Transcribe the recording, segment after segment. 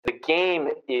game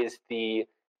is the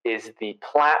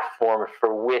platform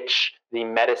for which the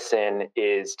medicine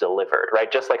is delivered,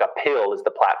 right? Just like a pill is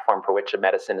the platform for which a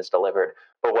medicine is delivered.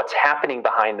 But what's happening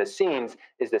behind the scenes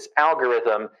is this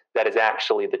algorithm that is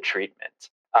actually the treatment.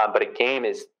 But a game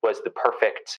was the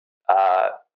perfect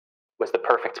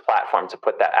platform to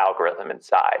put that algorithm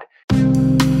inside.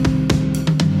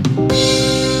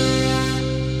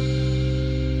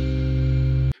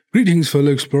 Greetings,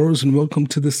 fellow explorers, and welcome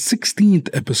to the 16th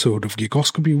episode of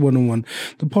Geekoscopy 101,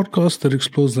 the podcast that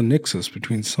explores the nexus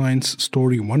between science,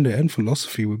 story, wonder, and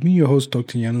philosophy with me, your host,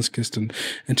 Dr. Janus Kisten.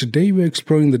 And today we're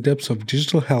exploring the depths of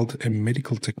digital health and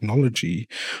medical technology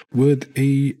with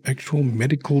a actual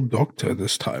medical doctor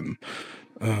this time.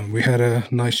 We had a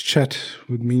nice chat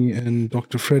with me and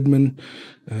Dr. Fredman,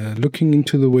 looking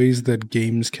into the ways that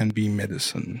games can be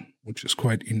medicine, which is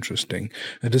quite interesting.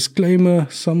 A disclaimer,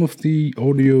 some of the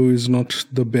audio is not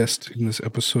the best in this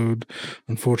episode.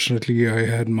 Unfortunately, I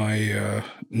had my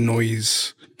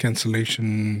noise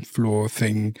cancellation floor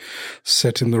thing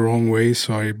set in the wrong way,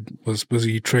 so I was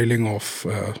busy trailing off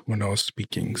when I was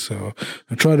speaking. So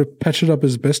I try to patch it up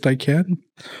as best I can,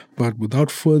 but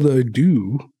without further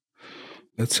ado,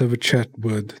 let's have a chat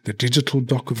with the digital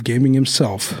doc of gaming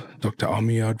himself, Dr.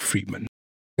 Amiad Friedman.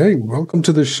 Hey, welcome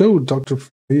to the show, Dr. How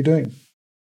are you doing?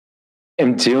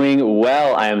 I'm doing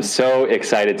well. I am so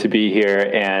excited to be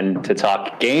here and to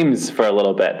talk games for a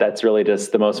little bit. That's really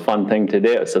just the most fun thing to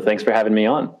do. So thanks for having me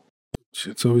on.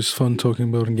 It's always fun talking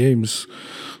about games.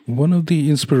 One of the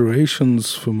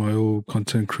inspirations for my whole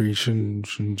content creation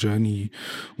journey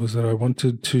was that I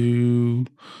wanted to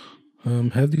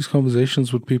have these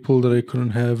conversations with people that I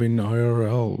couldn't have in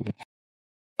IRL.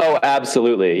 Oh,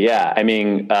 absolutely. Yeah. I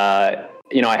mean, I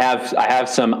have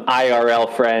some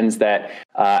IRL friends that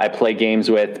I play games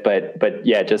with, but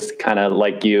yeah, just kind of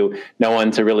like you, no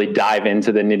one to really dive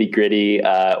into the nitty gritty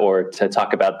or to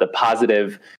talk about the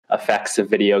positive effects of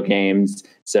video games.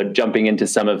 So jumping into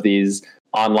some of these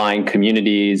online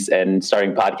communities and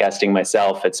starting podcasting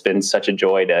myself, it's been such a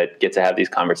joy to get to have these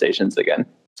conversations again.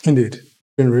 Indeed.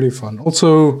 Been really fun.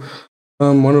 Also,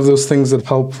 one of those things that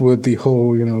help with the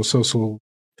whole, social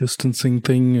distancing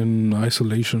thing and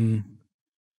isolation.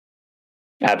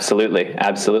 Absolutely.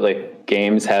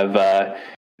 Games have,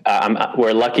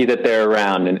 we're lucky that they're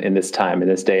around in this time, in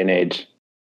this day and age.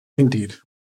 Indeed.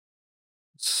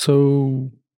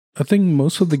 So I think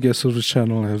most of the guests of the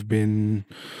channel have been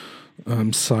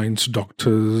science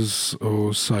doctors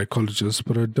or psychologists,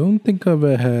 but I don't think I've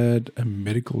ever had a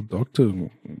medical doctor.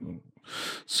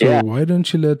 So yeah. Why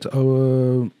don't you let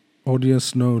our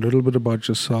audience know a little bit about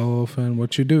yourself and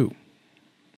what you do?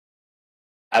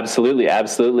 Absolutely.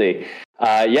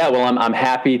 Well, I'm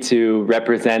happy to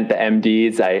represent the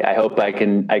MDs. I hope I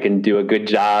can do a good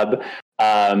job.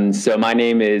 So my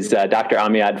name is Dr.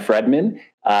 Amiad Friedman.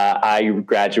 I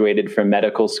graduated from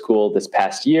medical school this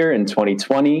past year in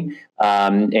 2020.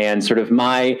 And sort of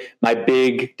my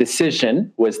big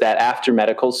decision was that after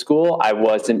medical school, I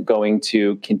wasn't going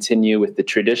to continue with the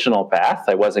traditional path.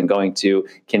 I wasn't going to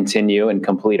continue and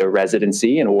complete a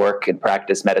residency and work and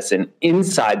practice medicine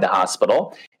inside the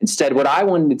hospital. Instead, what I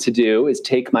wanted to do is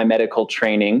take my medical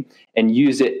training and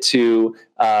use it to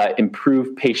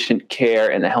improve patient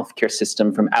care in the healthcare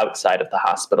system from outside of the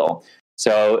hospital.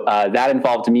 So that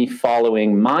involved me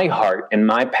following my heart and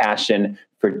my passion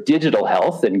for digital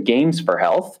health and games for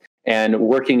health, and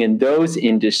working in those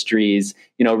industries.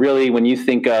 Really, when you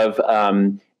think of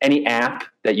any app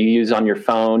that you use on your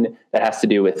phone that has to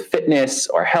do with fitness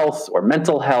or health or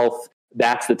mental health,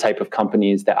 that's the type of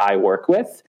companies that I work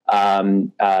with.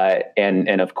 And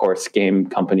of course, game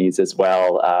companies as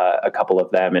well, a couple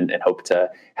of them, and hope to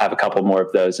have a couple more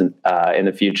of those in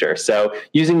the future. So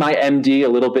using my MD a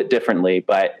little bit differently,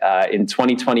 but in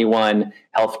 2021,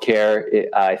 healthcare,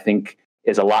 I think,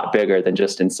 is a lot bigger than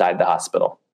just inside the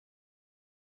hospital.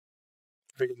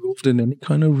 Are you involved in any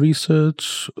kind of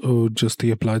research or just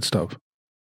the applied stuff?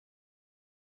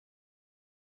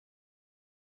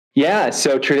 Yeah,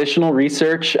 so traditional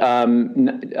research, not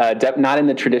in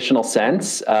the traditional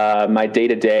sense. My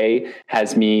day-to-day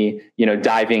has me,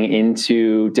 diving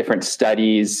into different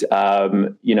studies.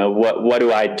 What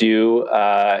do I do?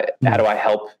 How do I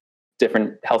help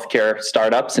different healthcare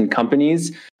startups and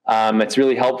companies? It's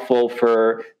really helpful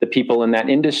for the people in that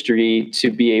industry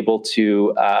to be able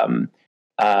to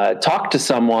talk to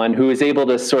someone who is able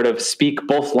to sort of speak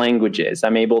both languages.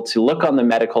 I'm able to look on the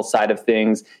medical side of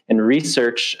things and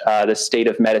research the state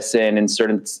of medicine in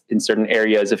certain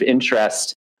areas of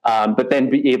interest but then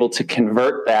be able to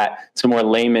convert that to more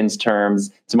layman's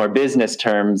terms, to more business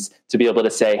terms, to be able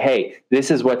to say, hey,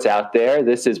 this is what's out there.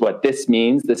 This is what this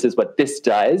means. This is what this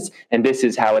does. And this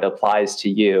is how it applies to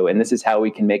you. And this is how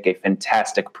we can make a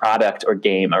fantastic product or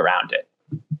game around it.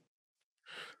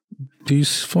 Do you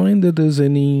find that there's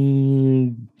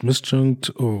any misjunct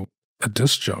or a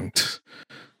disjunct?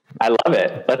 I love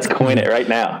it. Let's coin it right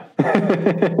now.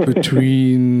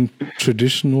 Between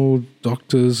traditional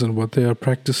doctors and what they are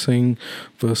practicing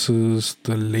versus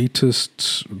the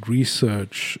latest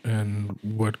research and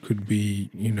what could be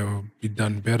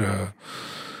done better.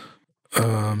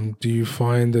 Do you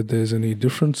find that there's any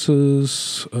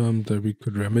differences that we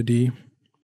could remedy?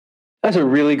 That's a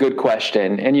really good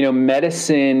question. And,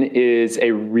 medicine is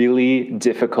a really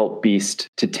difficult beast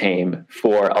to tame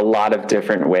for a lot of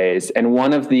different ways. And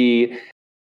one of the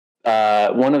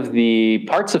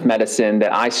parts of medicine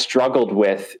that I struggled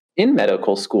with in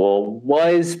medical school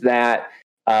was that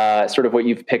sort of what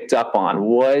you've picked up on,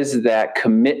 was that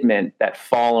commitment, that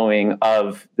following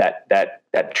of that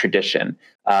tradition,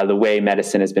 the way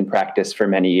medicine has been practiced for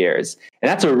many years. And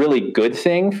that's a really good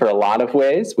thing for a lot of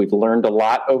ways. We've learned a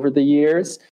lot over the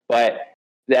years, but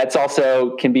that's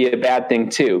also can be a bad thing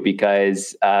too,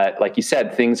 because like you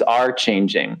said, things are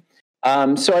changing.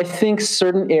 So I think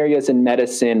certain areas in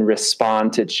medicine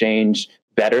respond to change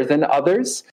better than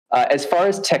others. As far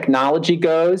as technology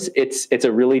goes, it's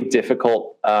a really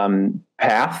difficult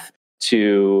path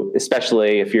to,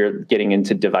 especially if you're getting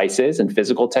into devices and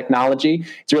physical technology.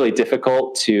 It's really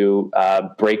difficult to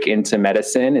break into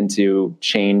medicine and to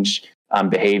change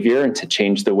behavior and to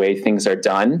change the way things are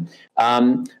done.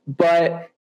 But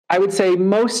I would say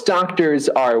most doctors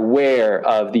are aware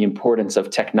of the importance of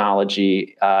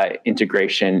technology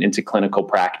integration into clinical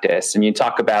practice. And you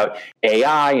talk about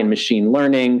AI and machine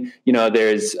learning,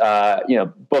 there's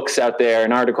books out there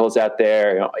and articles out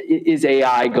there. Is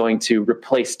AI going to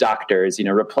replace doctors,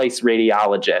 replace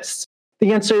radiologists?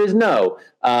 The answer is no.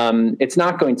 It's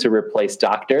not going to replace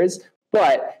doctors,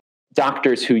 but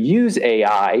doctors who use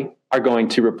AI are going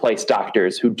to replace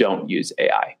doctors who don't use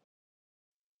AI.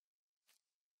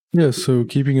 Yeah, so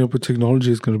keeping up with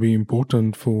technology is going to be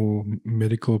important for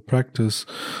medical practice.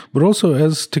 But also,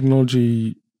 as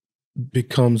technology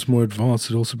becomes more advanced,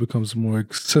 it also becomes more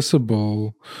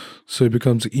accessible. So it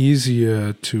becomes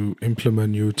easier to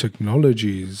implement new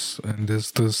technologies. And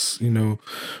there's this,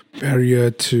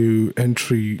 barrier to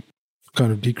entry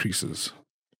kind of decreases.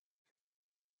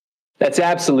 That's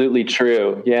absolutely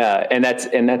true. Yeah. And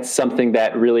that's something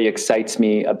that really excites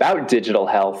me about digital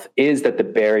health, is that the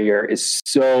barrier is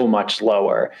so much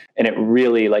lower. And it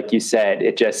really, like you said,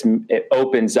 it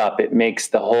opens up, it makes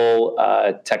the whole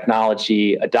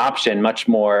technology adoption much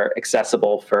more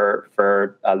accessible for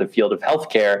the field of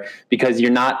healthcare, because you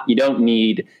don't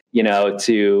need,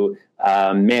 to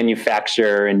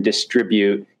manufacture and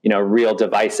distribute, real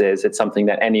devices. It's something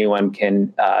that anyone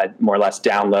can more or less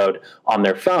download on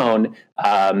their phone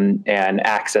and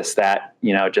access that,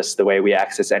 just the way we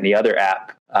access any other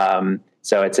app.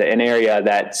 So it's an area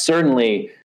that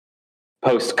certainly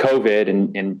post-COVID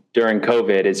and during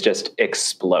COVID is just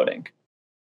exploding.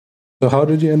 So how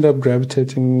did you end up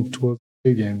gravitating towards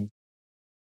video games?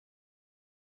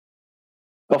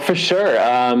 Well, for sure.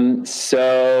 That's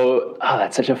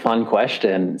such a fun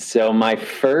question. So my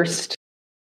first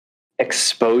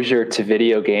exposure to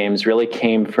video games really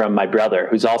came from my brother,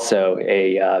 who's also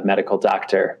a medical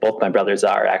doctor. Both my brothers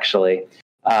are, actually.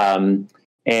 And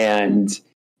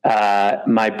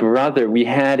my brother, we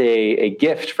had a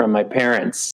gift from my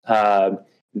parents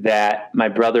that my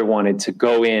brother wanted to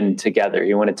go in together.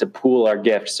 He wanted to pool our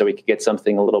gift so we could get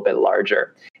something a little bit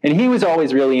larger. And he was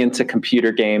always really into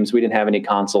computer games. We didn't have any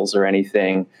consoles or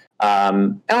anything.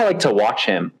 And I like to watch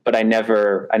him, but I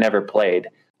never played.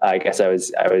 I guess I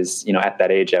was, at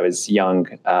that age, I was young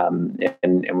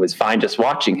and was fine just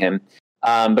watching him.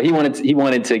 But he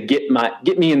wanted to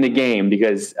get me in the game,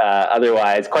 because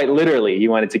otherwise, quite literally, he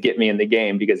wanted to get me in the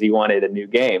game because he wanted a new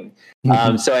game.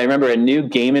 Mm-hmm. So I remember a new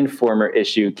Game Informer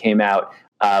issue came out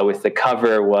with the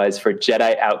cover was for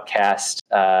Jedi Outcast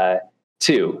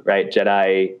 2, right?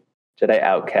 Jedi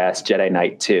Outcast, Jedi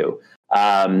Knight 2.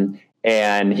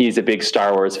 And he's a big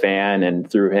Star Wars fan, and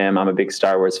through him, I'm a big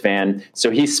Star Wars fan.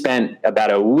 So he spent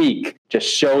about a week just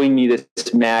showing me this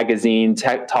magazine,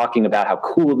 talking about how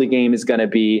cool the game is going to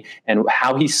be, and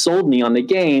how he sold me on the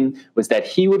game was that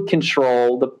he would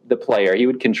control the player. He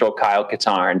would control Kyle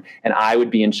Katarn, and I would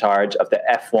be in charge of the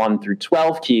F1 through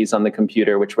 12 keys on the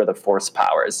computer, which were the force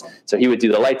powers. So he would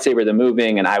do the lightsaber, the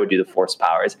moving, and I would do the force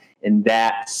powers. And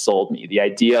that sold me. The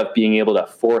idea of being able to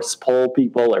force pull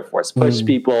people or force push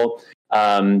people.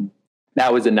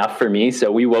 that was enough for me.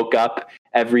 So we woke up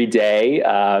every day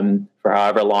for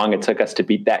however long it took us to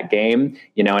beat that game,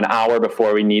 an hour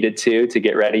before we needed to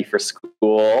get ready for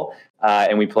school.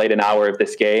 And we played an hour of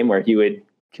this game where he would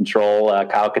control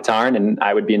Kyle Katarn and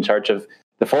I would be in charge of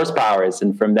the force powers.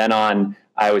 And from then on,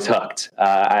 I was hooked.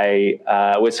 I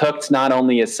was hooked not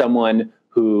only as someone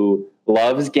who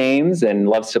loves games and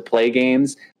loves to play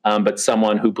games, but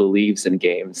someone who believes in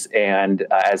games. And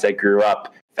as I grew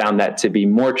up, found that to be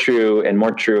more true and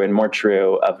more true and more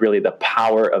true of really the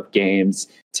power of games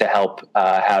to help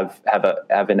have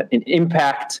an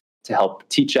impact, to help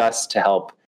teach us, to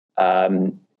help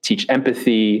teach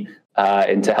empathy,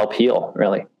 and to help heal,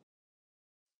 really.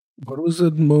 What was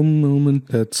that moment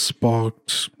that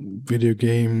sparked video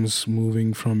games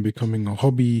moving from becoming a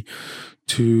hobby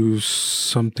to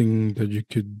something that you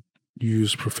could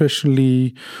use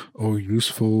professionally or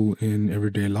useful in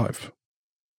everyday life?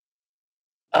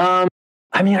 I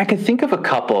could think of a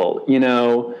couple.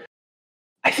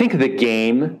 I think the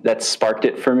game that sparked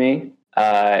it for me,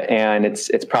 and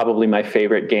it's probably my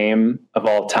favorite game of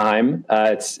all time.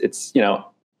 It's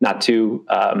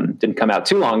didn't come out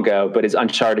too long ago, but is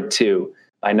Uncharted 2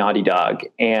 by Naughty Dog.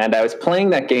 And I was playing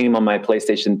that game on my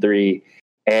PlayStation 3,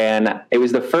 and it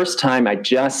was the first time I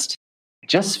just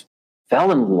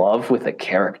fell in love with a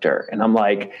character. And I'm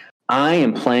like, I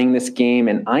am playing this game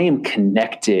and I am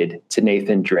connected to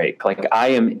Nathan Drake. Like, I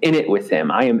am in it with him.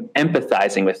 I am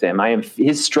empathizing with him.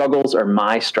 His struggles are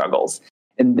my struggles.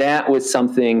 And that was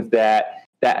something that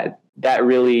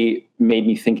really made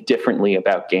me think differently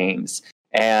about games.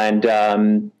 And,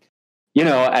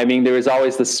 there was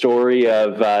always the story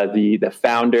of the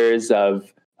founders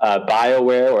of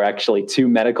BioWare were actually two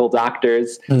medical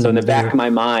doctors. So in the back of my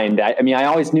mind, I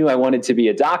always knew I wanted to be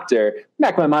a doctor. In the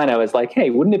back of my mind, I was like, hey,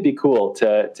 wouldn't it be cool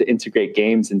to integrate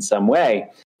games in some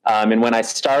way? And when I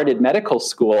started medical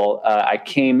school, I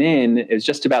came in, it was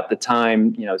just about the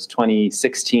time, it was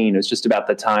 2016. It was just about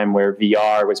the time where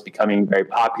VR was becoming very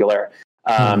popular.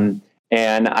 And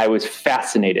I was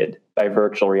fascinated by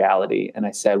virtual reality. And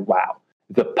I said, wow,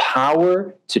 the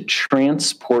power to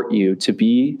transport you to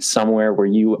be somewhere where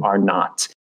you are not,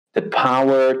 the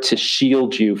power to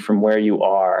shield you from where you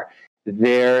are.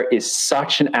 There is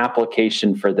such an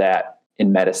application for that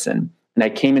in medicine. And I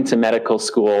came into medical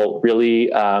school really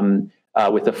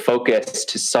with a focus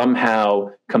to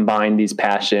somehow combine these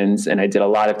passions. And I did a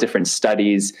lot of different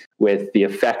studies with the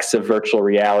effects of virtual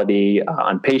reality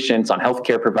on patients, on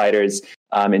healthcare providers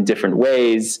in different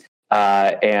ways.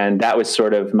 And that was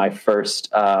sort of my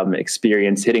first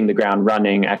experience hitting the ground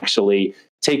running, actually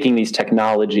taking these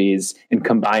technologies and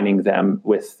combining them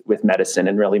with medicine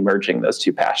and really merging those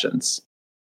two passions.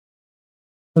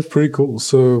 That's pretty cool.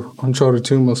 So Uncharted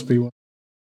 2 must be one of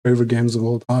my favorite games of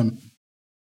all time.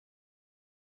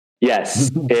 Yes,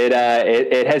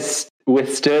 it has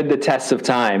withstood the test of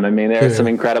time. There are some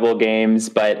incredible games,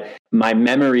 but my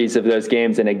memories of those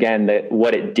games, and again,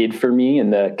 what it did for me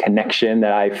and the connection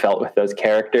that I felt with those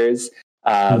characters,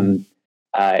 it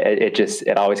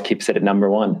always keeps it at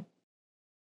number one.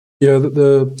 Yeah,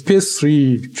 the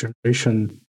PS3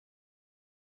 generation,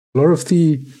 a lot of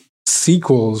the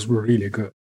sequels were really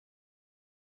good.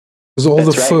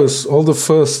 Because all the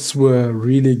firsts were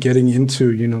really getting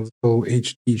into, the whole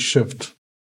HD shift.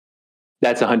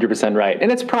 That's 100% right. And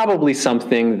it's probably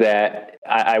something that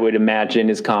I would imagine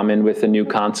is common with a new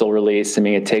console release.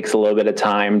 It takes a little bit of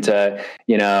time to,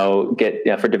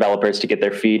 for developers to get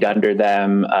their feet under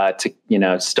them, to,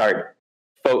 start,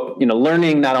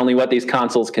 learning not only what these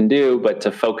consoles can do, but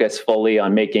to focus fully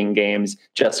on making games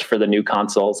just for the new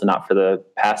consoles and not for the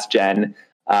past gen.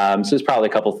 So there's probably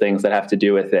a couple things that have to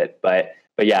do with it. But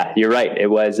yeah, you're right.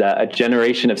 It was a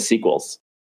generation of sequels.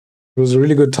 It was a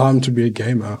really good time to be a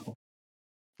gamer.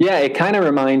 Yeah, it kind of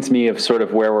reminds me of sort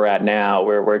of where we're at now,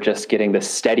 where we're just getting this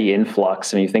steady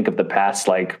influx. You think of the past,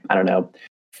 3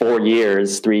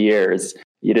 years,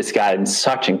 you just got in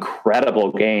such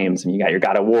incredible games. You got your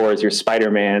God of Wars, your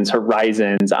Spider-Mans,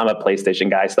 Horizons. I'm a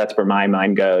PlayStation guy, so that's where my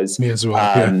mind goes. Me as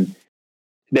well.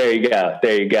 There you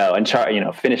go.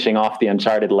 Uncharted, finishing off the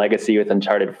Uncharted legacy with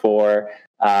Uncharted 4.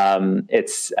 It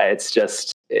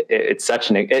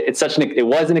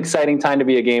was an exciting time to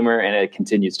be a gamer, and it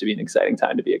continues to be an exciting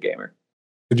time to be a gamer.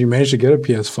 Did you manage to get a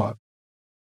PS5?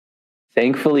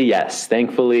 Thankfully, yes.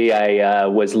 Thankfully, I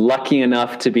was lucky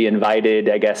enough to be invited,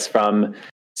 I guess, from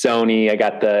Sony. I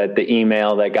got the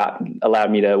email that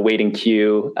allowed me to wait in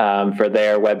queue for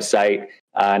their website.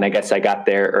 And I guess I got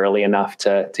there early enough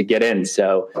to get in.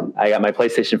 So I got my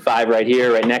PlayStation 5 right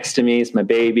here, right next to me. It's my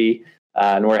baby.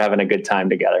 And we're having a good time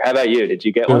together. How about you? Did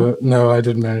you get one? No, I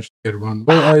didn't manage to get one.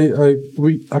 But I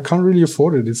can't really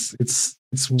afford it. It's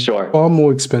it's Sure. far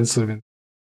more expensive.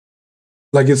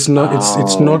 Like it's not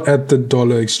it's not at the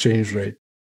dollar exchange rate.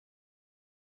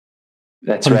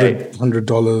 That's right.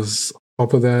 $100 on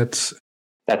top of that.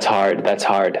 That's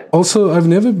hard. Also, I've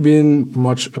never been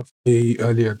much of a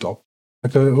early adopter.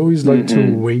 Like I always like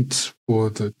to wait for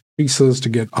the pieces to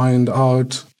get ironed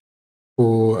out,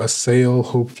 for a sale,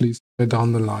 hopefully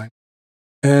down the line.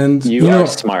 And you are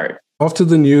smart. After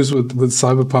the news with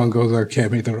Cyberpunk, I was like, okay, I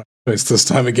made the right choice this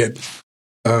time again.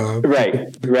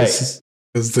 Right. Because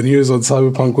the news on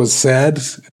Cyberpunk was sad.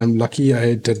 I'm lucky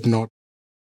I did not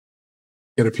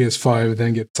get a PS5,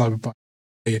 then get Cyberpunk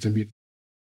 8 and beat it.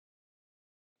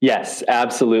 Yes,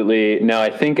 absolutely. No, I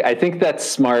think that's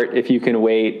smart if you can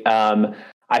wait.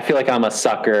 I feel like I'm a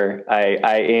sucker.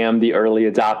 I am the early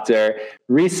adopter.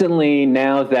 Recently,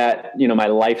 now that my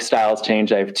lifestyle's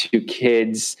changed, I have 2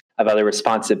 kids, I have other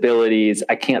responsibilities.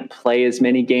 I can't play as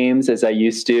many games as I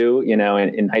used to,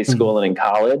 in high school and in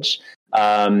college.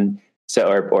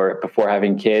 Or before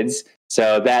having kids.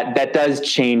 So that does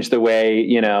change the way,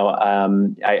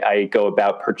 I go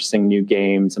about purchasing new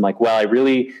games. I'm like, well, I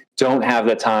really don't have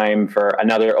the time for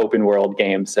another open world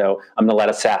game. So I'm going to let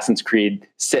Assassin's Creed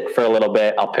sit for a little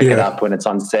bit. I'll pick it up when it's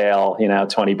on sale,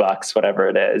 $20, whatever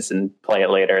it is, and play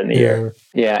it later in the year.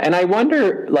 Yeah. And I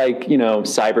wonder,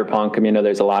 Cyberpunk, I mean,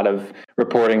 there's a lot of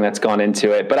reporting that's gone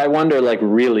into it, but I wonder,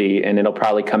 really, and it'll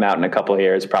probably come out in a couple of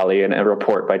years, probably in a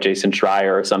report by Jason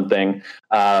Schreier or something.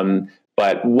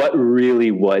 But what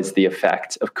really was the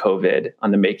effect of COVID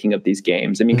on the making of these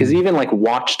games? I mean, because even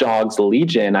Watch Dogs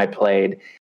Legion I played,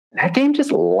 that game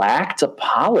just lacked a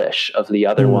polish of the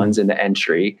other ones in the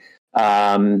entry.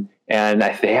 And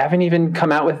they haven't even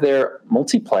come out with their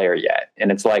multiplayer yet. And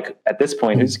it's at this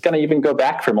point, who's going to even go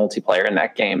back for multiplayer in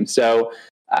that game? So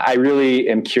I really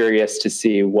am curious to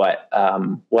see what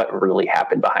really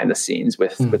happened behind the scenes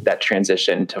with that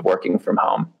transition to working from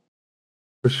home.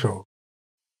 For sure.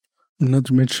 Not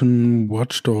to mention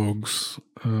Watch Dogs.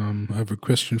 I have a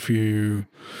question for you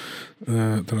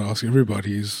that I ask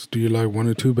everybody is, do you like 1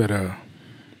 or 2 better?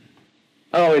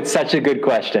 Oh, it's such a good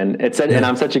question. And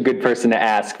I'm such a good person to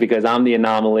ask because I'm the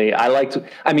anomaly.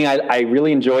 I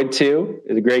really enjoyed 2. It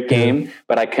was a great game,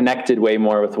 but I connected way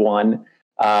more with 1.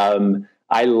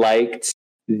 I liked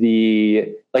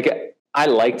I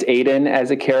liked Aiden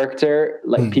as a character.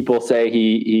 People say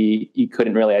he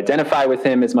couldn't really identify with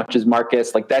him as much as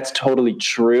Marcus. That's totally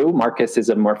true. Marcus is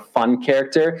a more fun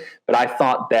character, but I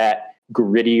thought that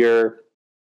grittier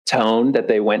tone that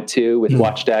they went to with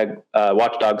Watch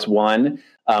Dogs 1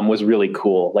 was really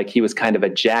cool. He was kind of a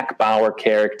Jack Bauer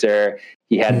character.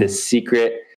 He had this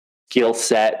secret skill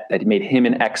set that made him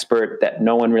an expert that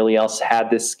no one really else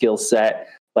had this skill set.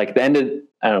 The end of,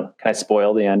 I don't know, can I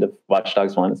spoil the end of Watch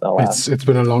Dogs 1? Is that allowed? It's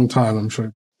been a long time, I'm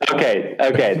sure. Okay.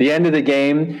 The end of the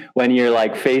game, when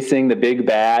you're facing the big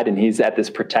bad and he's at this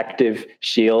protective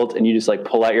shield and you just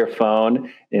pull out your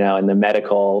phone, and the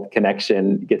medical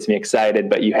connection gets me excited,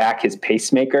 but you hack his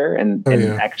pacemaker and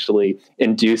actually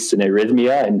induce an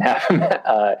arrhythmia and have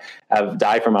him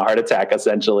die from a heart attack,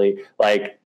 essentially.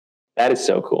 That is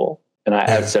so cool. And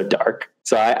that's so dark.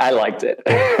 So I liked it.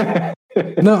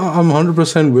 No, I'm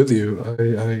 100% with you.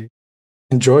 I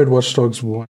enjoyed Watch Dogs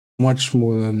 1 much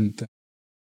more than I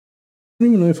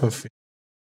don't even know if I feel.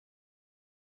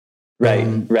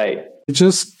 Right. It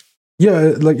just,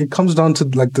 it comes down to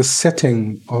the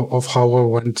setting of how I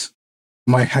want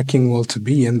my hacking world to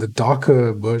be, and the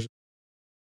darker version.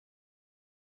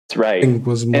 That's right.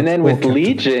 And then with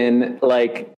Legion,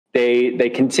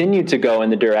 they continued to go in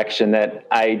the direction that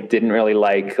I didn't really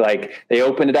like. They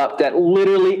opened it up that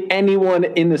literally anyone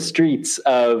in the streets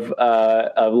of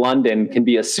London can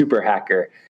be a super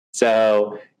hacker.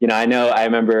 So, I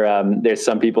remember there's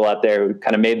some people out there who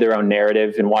kind of made their own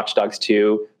narrative in Watch Dogs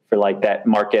 2 for that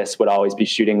Marcus would always be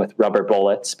shooting with rubber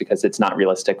bullets because it's not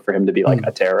realistic for him to be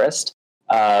a terrorist.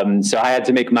 So I had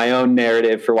to make my own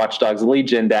narrative for Watch Dogs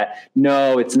Legion that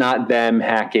no, it's not them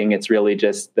hacking. It's really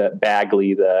just the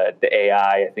Bagley, the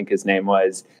AI, I think his name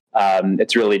was.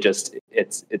 It's really just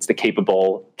it's the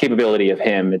capability of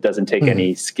him. It doesn't take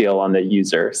any skill on the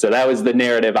user. So that was the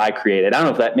narrative I created. I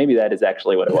don't know if maybe that is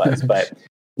actually what it was, but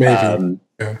maybe. I'm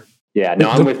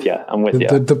with you.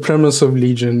 The premise of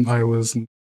Legion, I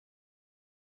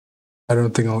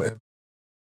don't think I'll ever.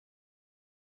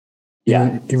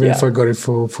 Even if I got it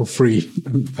for free,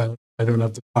 I don't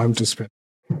have the time to spend.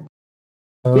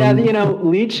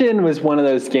 Legion was one of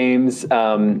those games.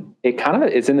 It kind of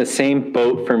is in the same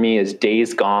boat for me as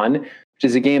Days Gone, which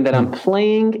is a game that I'm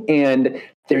playing, and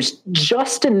there's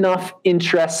just enough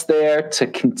interest there to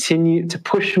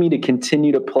push me to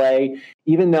continue to play,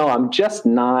 even though I'm just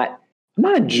not I'm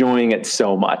not enjoying it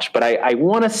so much, but I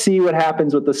want to see what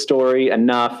happens with the story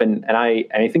enough. And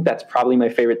I think that's probably my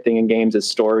favorite thing in games is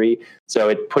story. So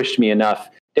it pushed me enough.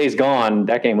 Days Gone,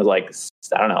 that game was like,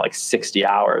 I don't know, like 60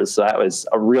 hours. So that was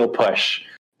a real push.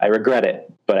 I regret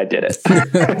it, but I did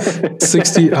it.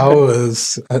 60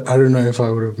 hours. I don't know if I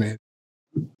would have made it.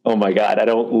 Oh my God. I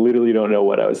literally don't know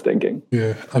what I was thinking.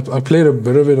 Yeah. I played a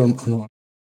bit of it on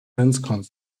friend's console,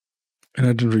 and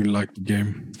I didn't really like the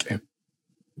game.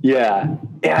 Yeah.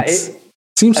 It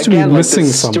seems to be missing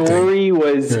something. The story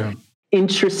was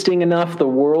interesting enough. The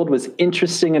world was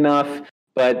interesting enough,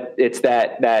 but it's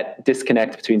that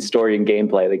disconnect between story and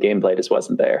gameplay. The gameplay just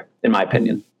wasn't there, in my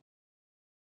opinion.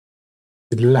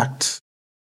 It lacked.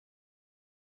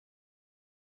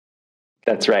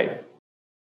 That's right.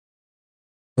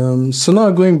 So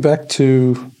now going back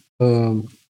to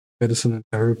medicine and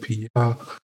therapy,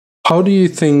 how do you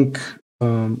think,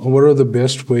 or what are the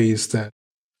best ways that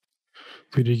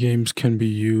video games can be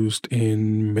used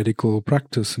in medical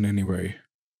practice in any way?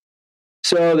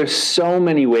 So there's so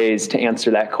many ways to answer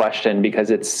that question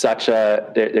because it's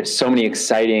there's so many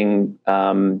exciting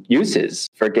uses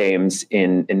for games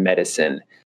in medicine.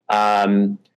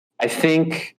 I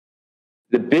think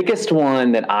the biggest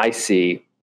one that I see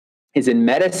is in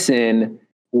medicine,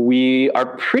 we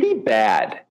are pretty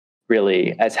bad,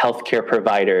 really, as healthcare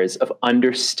providers of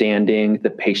understanding the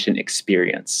patient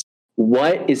experience.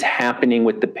 What is happening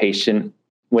with the patient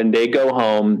when they go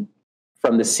home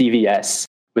from the CVS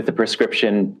with a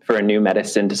prescription for a new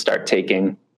medicine to start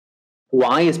taking?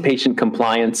 Why is patient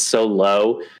compliance so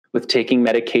low with taking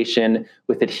medication,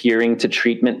 with adhering to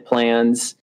treatment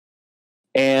plans?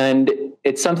 And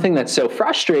it's something that's so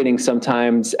frustrating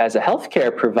sometimes as a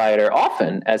healthcare provider,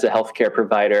 often as a healthcare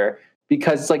provider,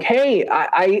 because it's like, hey,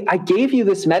 I gave you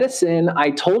this medicine. I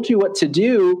told you what to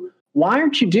do. Why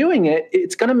aren't you doing it?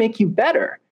 It's going to make you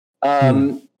better.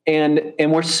 And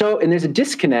there's a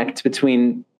disconnect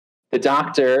between the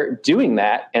doctor doing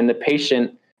that and the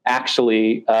patient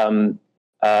actually going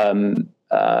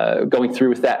through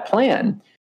with that plan.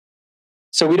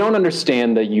 So we don't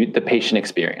understand the patient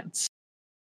experience.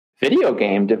 Video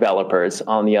game developers,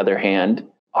 on the other hand,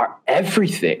 are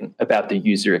everything about the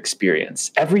user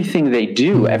experience. Everything they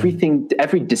do,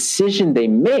 every decision they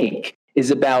make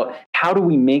is about how do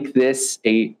we make this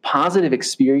a positive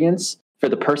experience for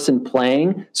the person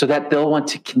playing so that they'll want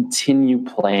to continue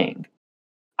playing.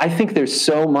 I think there's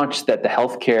so much that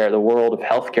the world of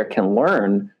healthcare can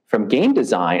learn from game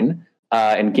design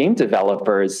and game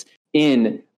developers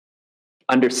in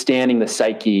understanding the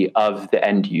psyche of the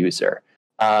end user.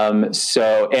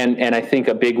 And I think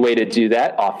a big way to do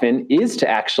that often is to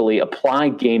actually apply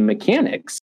game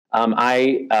mechanics.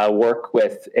 I work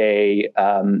with a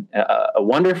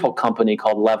wonderful company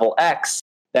called Level X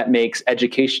that makes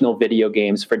educational video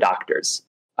games for doctors.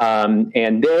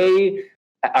 And they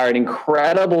are an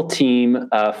incredible team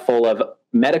full of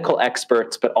medical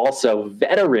experts, but also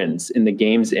veterans in the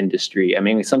games industry. I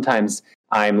mean, sometimes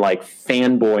I'm like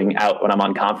fanboying out when I'm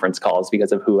on conference calls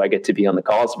because of who I get to be on the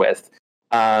calls with.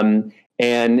 And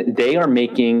they are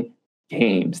making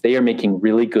games. They are making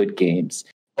really good games.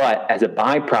 But as a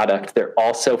byproduct, they're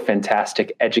also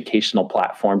fantastic educational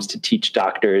platforms to teach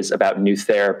doctors about new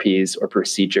therapies or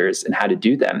procedures and how to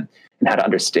do them and how to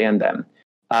understand them.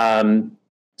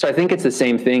 So I think it's the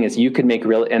same thing as you can make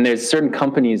and there's certain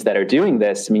companies that are doing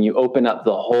this. I mean, you open up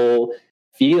the whole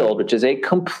field, which is a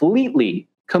completely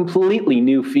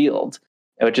new field,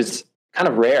 which is kind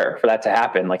of rare for that to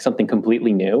happen, like something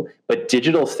completely new. But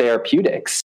digital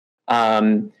therapeutics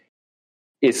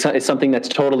is something that's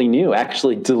totally new,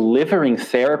 actually delivering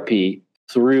therapy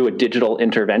through a digital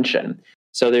intervention.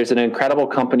 So there's an incredible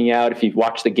company out. If you've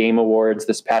watched the Game Awards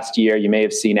this past year, you may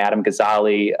have seen Adam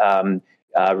Ghazali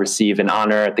receive an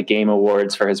honor at the Game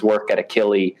Awards for his work at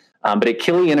Akili. But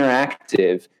Akili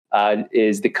Interactive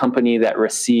is the company that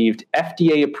received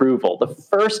FDA approval, the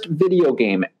first video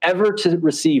game ever to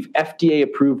receive FDA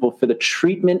approval for the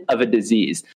treatment of a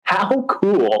disease. How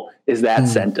cool is that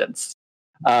sentence?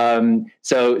 So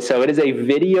it is a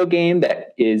video game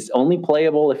that is only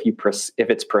playable if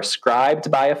it's prescribed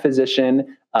by a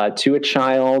physician to a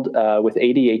child with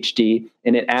ADHD,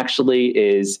 and it actually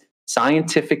is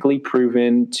scientifically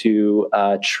proven to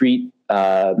treat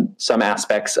some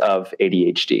aspects of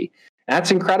ADHD.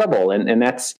 That's incredible. And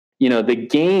that's, the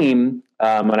game,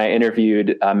 when I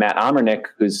interviewed Matt Omernick,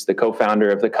 who's the co-founder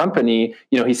of the company,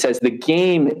 he says the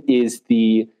game is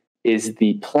the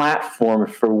platform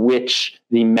for which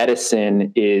the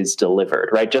medicine is delivered,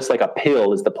 right? Just like a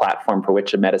pill is the platform for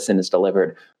which a medicine is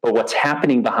delivered. But what's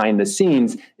happening behind the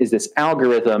scenes is this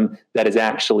algorithm that is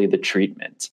actually the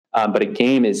treatment. But a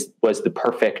game was the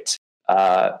perfect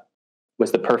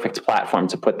was the perfect platform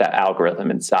to put that algorithm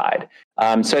inside.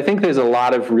 So I think there's a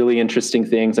lot of really interesting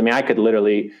things. I mean, I could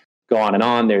literally go on and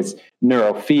on. There's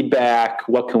neurofeedback.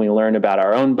 What can we learn about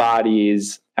our own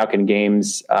bodies? How can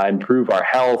games improve our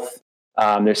health?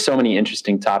 There's so many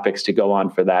interesting topics to go on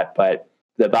for that. But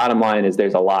the bottom line is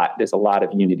there's a lot of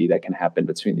unity that can happen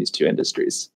between these two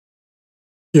industries.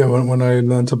 Yeah, when I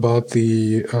learned about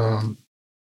the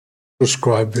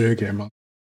prescribed video game,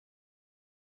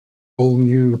 whole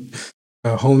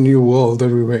new world that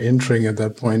we were entering at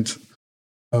that point.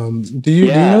 Do you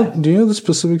know the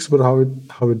specifics about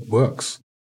how it works?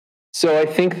 So I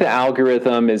think the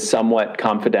algorithm is somewhat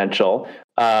confidential,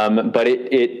 but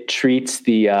it treats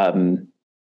the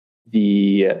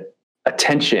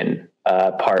attention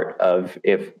part of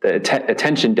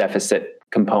attention deficit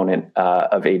component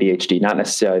of ADHD, not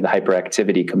necessarily the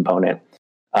hyperactivity component.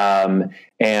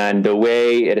 And the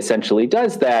way it essentially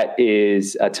does that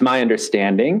is, to my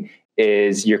understanding,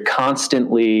 is you're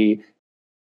constantly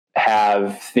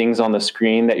have things on the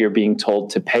screen that you're being told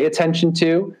to pay attention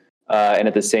to, and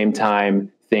at the same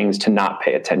time, things to not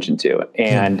pay attention to.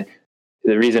 And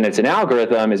the reason it's an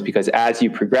algorithm is because as you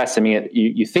progress, I mean,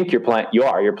 you think you're playing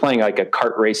like a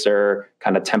kart racer,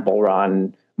 kind of Temple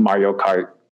Run, Mario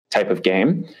Kart type of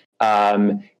game.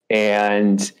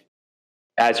 And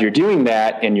as you're doing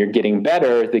that and you're getting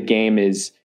better, the game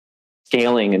is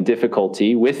scaling in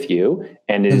difficulty with you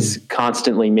and is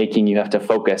constantly making you have to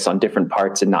focus on different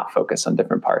parts and not focus on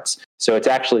different parts. So it's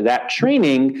actually that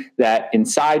training that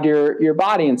inside your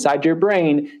body, inside your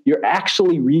brain, you're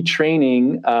actually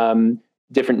retraining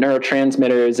different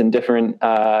neurotransmitters and different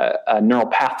neural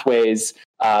pathways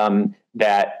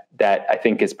that I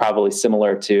think is probably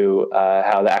similar to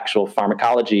how the actual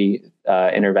pharmacology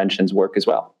interventions work as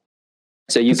well.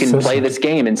 So you can play this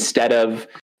game instead of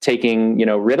taking,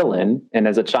 Ritalin. And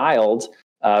as a child,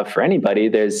 for anybody,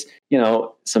 there's,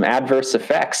 some adverse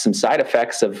effects, some side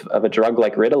effects of a drug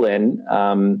like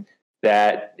Ritalin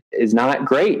that is not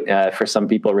great. For some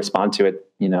people respond to it,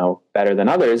 better than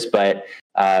others. But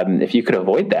if you could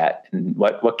avoid that, and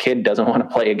what kid doesn't want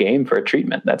to play a game for a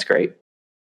treatment? That's great.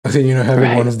 I think,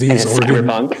 having one of these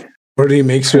already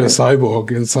makes you a cyborg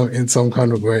in some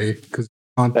kind of way.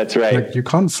 That's right. Like, you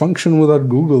can't function without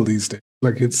Google these days.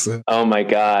 Like, it's oh my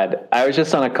God. I was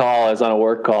just on a call. I was on a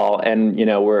work call, and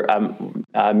we're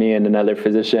me and another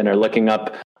physician are looking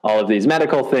up all of these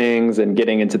medical things and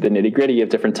getting into the nitty gritty of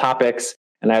different topics.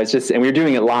 And we were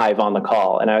doing it live on the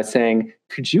call. And I was saying,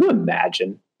 could you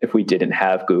imagine if we didn't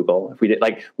have Google? If we did,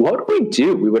 what would we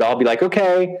do? We would all be like,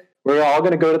 okay, we're all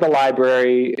going to go to the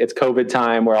library. It's COVID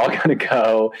time. We're all going to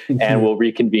go, and we'll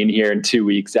reconvene here in 2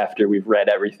 weeks after we've read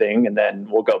everything, and then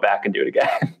we'll go back and do it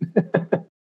again.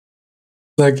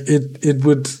 Like, it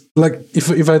would, like,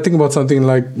 if I think about something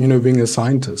like, being a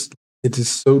scientist, it is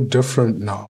so different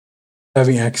now,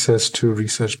 having access to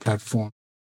research platforms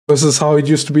versus how it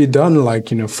used to be done,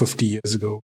 50 years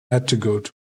ago. You had to go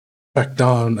to track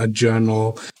down a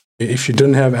journal. If you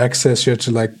didn't have access, you had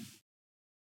to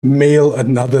mail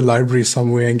another library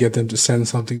somewhere and get them to send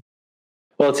something.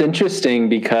 Well, it's interesting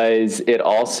because it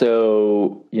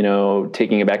also,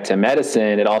 taking it back to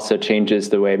medicine, it also changes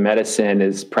the way medicine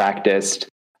is practiced.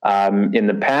 In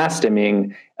the past,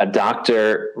 a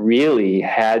doctor really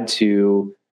had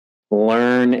to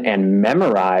learn and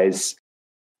memorize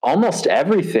almost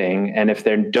everything. And if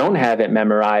they don't have it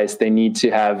memorized, they need to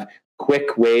have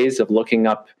quick ways of looking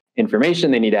up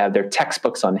information. They need to have their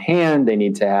textbooks on hand. They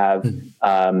need to have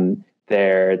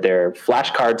their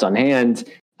flashcards on hand.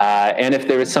 And if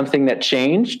there was something that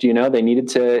changed, they needed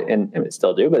to, and they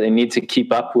still do, but they need to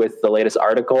keep up with the latest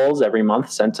articles every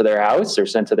month sent to their house or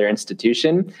sent to their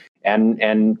institution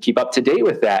and keep up to date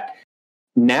with that.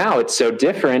 Now it's so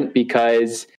different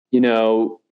because,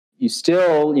 you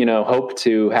still, hope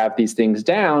to have these things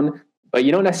down, but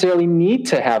you don't necessarily need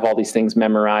to have all these things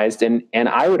memorized. And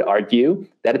I would argue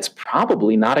that it's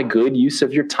probably not a good use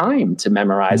of your time to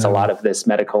memorize a lot of this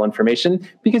medical information,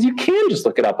 because you can just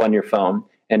look it up on your phone.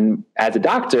 And as a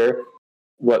doctor,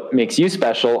 what makes you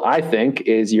special, I think,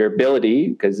 is your ability,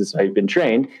 because this is how you've been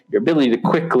trained, your ability to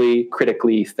quickly,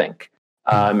 critically think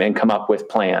and come up with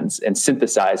plans and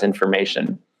synthesize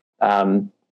information.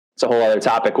 It's a whole other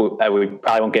topic we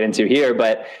probably won't get into here,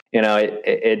 but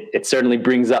it certainly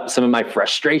brings up some of my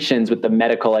frustrations with the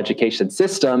medical education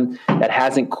system that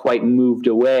hasn't quite moved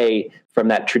away from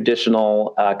that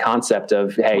traditional concept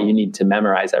of, hey, you need to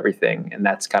memorize everything. And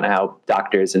that's kind of how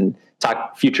doctors and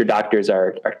future doctors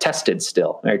are tested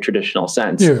still, in a traditional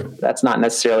sense. Yeah. That's not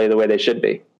necessarily the way they should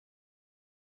be.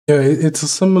 Yeah, it's a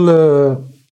similar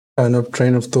kind of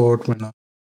train of thought when I,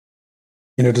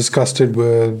 discussed it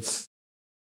with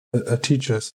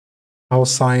teachers, how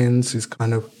science is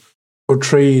kind of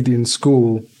portrayed in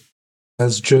school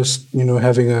as just,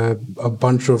 having a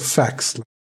bunch of facts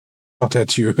shot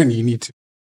at you and you need to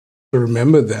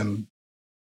remember them.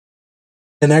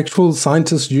 And actual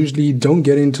scientists usually don't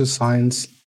get into science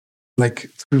like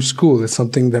through school. It's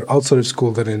something that outside of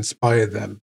school that inspired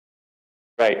them.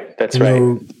 Right, that's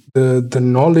right. The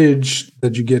knowledge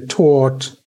that you get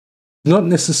taught, not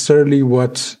necessarily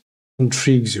what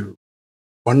intrigues you.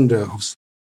 Wonder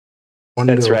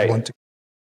That's right. Of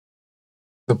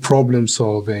the problem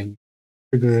solving,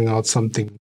 figuring out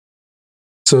something.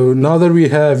 So now that we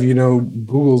have,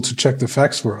 Google to check the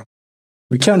facts for us,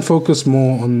 we can focus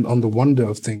more on the wonder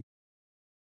of things,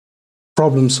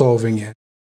 problem solving it,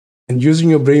 and using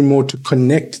your brain more to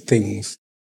connect things.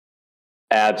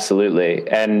 Absolutely.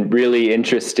 And really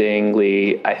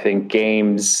interestingly, I think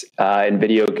games and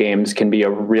video games can be a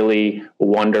really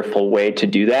wonderful way to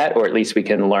do that, or at least we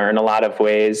can learn a lot of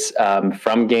ways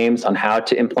from games on how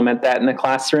to implement that in the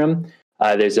classroom.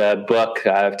 There's a book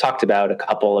I've talked about a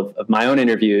couple of my own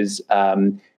interviews.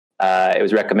 It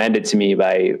was recommended to me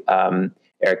by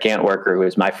Eric Antwerker, who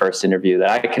was my first interview that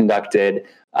I conducted,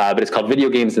 but it's called Video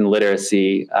Games and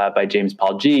Literacy by James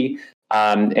Paul Gee.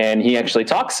 And he actually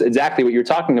talks exactly what you're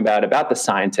talking about the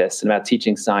scientists and about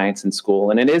teaching science in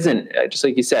school. And it isn't, just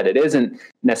like you said, it isn't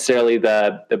necessarily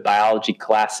the biology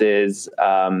classes,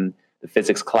 the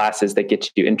physics classes that get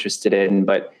you interested in,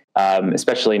 but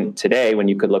especially today when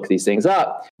you could look these things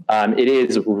up, it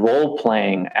is role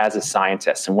playing as a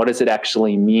scientist. And what does it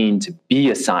actually mean to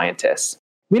be a scientist?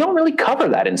 We don't really cover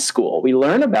that in school. We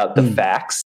learn about the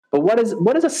facts, but what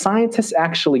does a scientist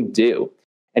actually do?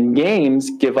 And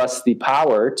games give us the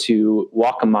power to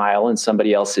walk a mile in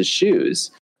somebody else's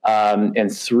shoes. And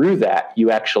through that,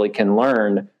 you actually can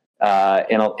learn.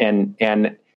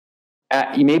 And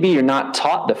maybe you're not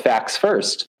taught the facts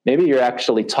first. Maybe you're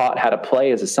actually taught how to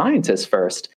play as a scientist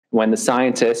first. When the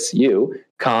scientists, you,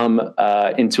 come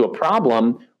into a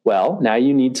problem, well, now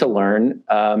you need to learn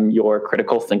your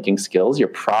critical thinking skills, your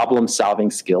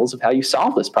problem-solving skills of how you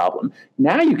solve this problem.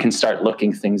 Now you can start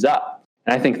looking things up.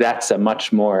 And I think that's a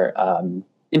much more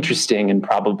interesting and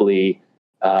probably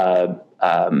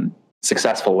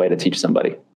successful way to teach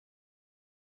somebody.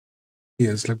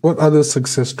 Yes, like what other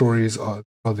success stories are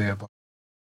there about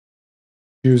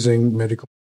using medical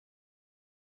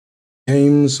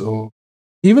games, or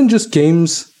even just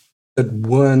games that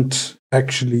weren't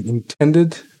actually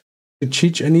intended to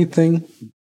teach anything?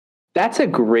 That's a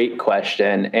great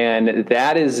question. And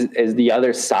that is the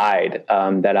other side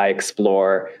that I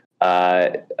explore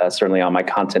certainly on my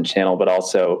content channel, but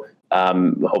also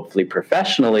hopefully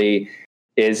professionally,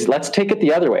 is let's take it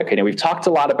the other way. Okay, now we've talked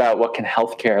a lot about what can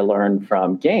healthcare learn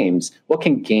from games. What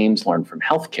can games learn from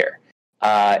healthcare?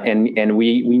 And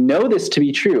we know this to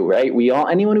be true, right?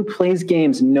 Anyone who plays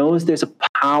games knows there's a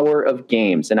power of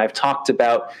games. And I've talked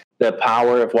about the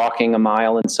power of walking a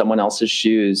mile in someone else's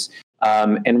shoes.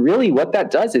 And really what that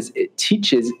does is it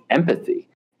teaches empathy.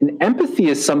 And empathy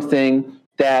is something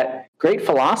that great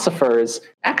philosophers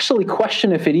actually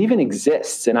question if it even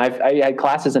exists. And I had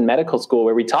classes in medical school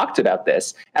where we talked about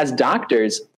this. As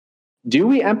doctors, do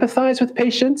we empathize with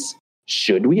patients?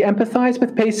 Should we empathize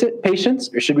with patients,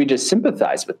 or should we just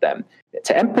sympathize with them?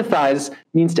 To empathize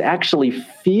means to actually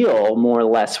feel more or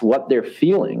less what they're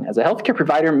feeling. As a healthcare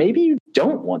provider, maybe you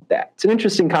don't want that. It's an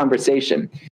interesting conversation.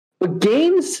 But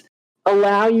games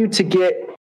allow you to get,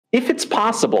 if it's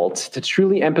possible, to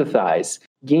truly empathize.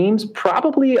 Games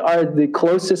probably are the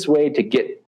closest way to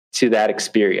get to that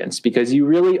experience, because you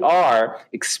really are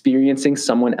experiencing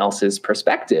someone else's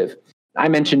perspective. I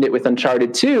mentioned it with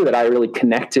Uncharted 2 that I really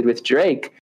connected with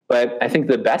Drake, but I think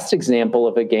the best example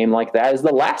of a game like that is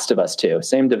The Last of Us 2.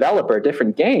 Same developer,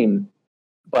 different game,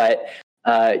 but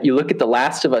you look at The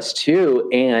Last of Us 2,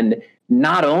 and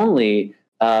not only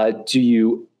do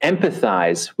you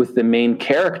empathize with the main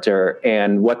character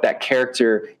and what that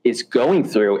character is going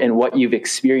through and what you've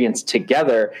experienced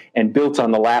together and built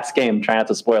on the last game, try not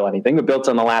to spoil anything, but built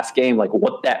on the last game, like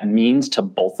what that means to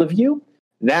both of you,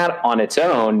 that on its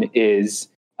own is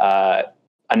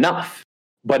enough.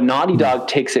 But Naughty Dog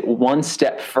takes it one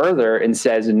step further and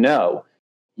says, no,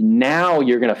 now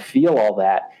you're going to feel all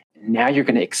that. Now you're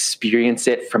going to experience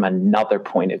it from another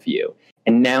point of view.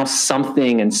 And now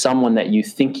something and someone that you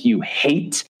think you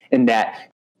hate and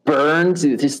that burns,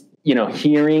 just,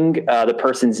 hearing the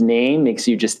person's name makes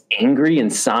you just angry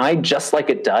inside, just like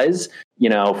it does,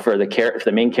 for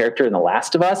the main character in The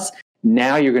Last of Us.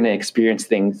 Now you're going to experience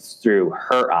things through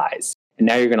her eyes. And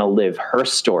now you're going to live her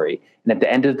story. And at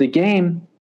the end of the game,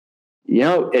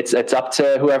 it's up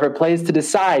to whoever plays to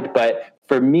decide. But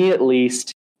for me, at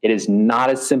least, it is not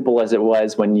as simple as it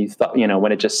was when you thought,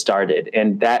 when it just started.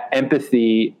 And that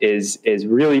empathy is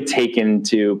really taken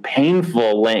to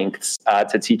painful lengths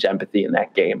to teach empathy in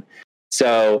that game.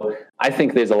 So I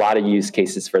think there's a lot of use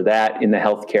cases for that in the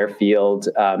healthcare field.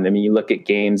 I mean, you look at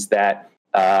games that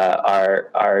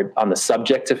are on the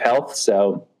subject of health.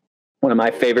 So one of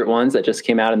my favorite ones that just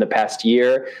came out in the past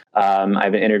year, I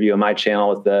have an interview on my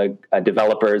channel with the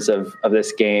developers of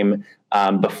this game,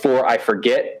 Before I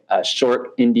Forget, a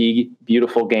short, indie,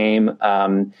 beautiful game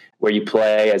where you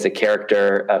play as a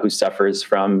character who suffers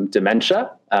from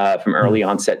dementia, from early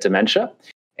onset dementia.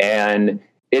 And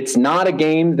it's not a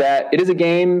game it is a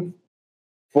game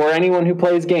for anyone who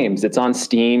plays games. It's on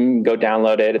Steam. Go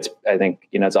download it. I think,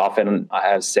 it's often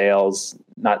has sales,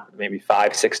 not maybe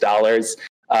 $5,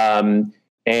 $6.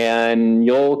 And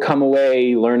you'll come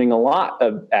away learning a lot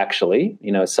of, actually,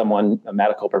 a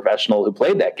medical professional who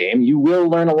played that game, you will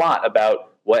learn a lot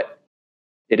about what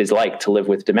it is like to live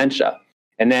with dementia.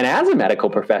 And then as a medical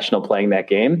professional playing that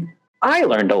game, I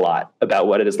learned a lot about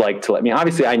what it is like to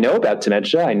obviously I know about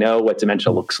dementia. I know what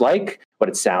dementia looks like, what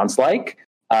it sounds like.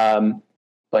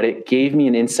 But it gave me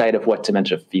an insight of what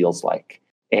dementia feels like.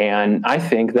 And I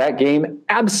think that game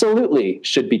absolutely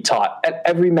should be taught at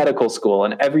every medical school,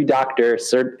 and every doctor,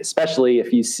 especially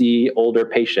if you see older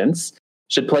patients,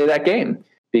 should play that game,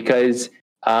 because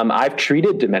I've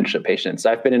treated dementia patients.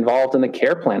 I've been involved in the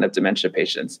care plan of dementia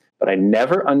patients, but I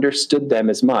never understood them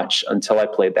as much until I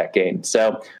played that game.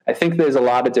 So I think there's a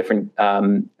lot of different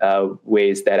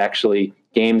ways that actually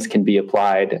games can be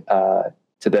applied to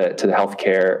the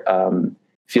healthcare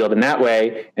field in that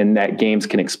way, and that games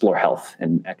can explore health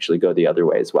and actually go the other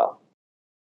way as well.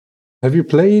 Have you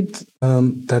played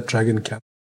that Dragon Cancer?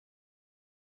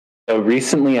 So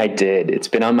recently I did. It's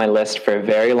been on my list for a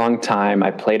very long time.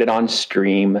 I played it on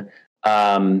stream.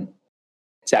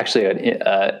 It's actually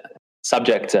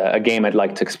a game I'd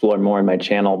like to explore more in my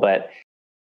channel, but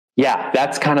yeah,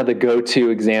 that's kind of the go-to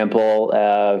example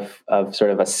of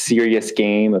sort of a serious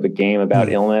game, of a game about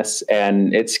illness.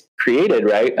 And it's created,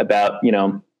 right, about,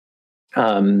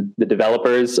 the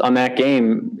developers on that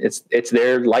game. It's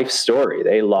their life story.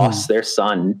 They lost their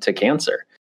son to cancer.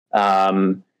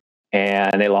 And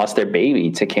they lost their baby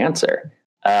to cancer.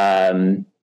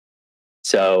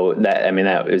 So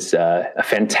that was a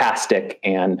fantastic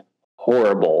and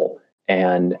horrible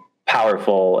and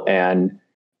powerful and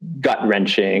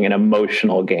gut-wrenching and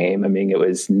emotional game. I mean, it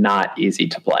was not easy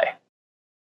to play.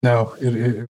 No,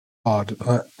 it hard.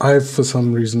 I for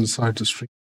some reason decided to stream.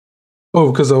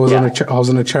 Oh, because I was on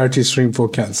a charity stream for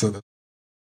cancer.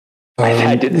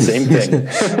 I did the same thing.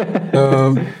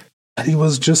 It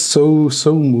was just so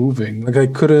moving. Like I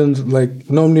couldn't,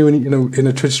 normally when in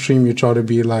a Twitch stream you try to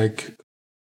be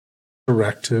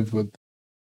interactive with.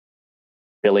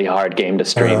 Really hard game to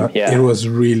stream. It was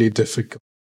really difficult.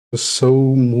 It was so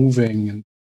moving, and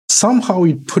somehow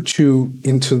it put you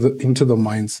into the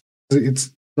mindset.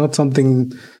 It's not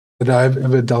something that I've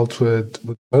ever dealt with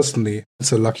personally.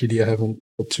 It's a lucky day I haven't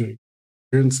got to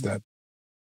experience that.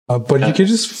 But you can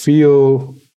just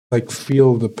feel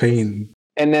the pain.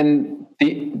 And then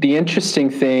the interesting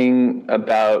thing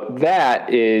about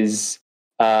that is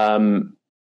the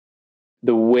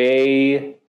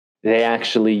way they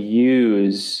actually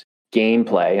use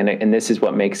gameplay, and this is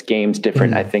what makes games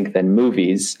different, I think, than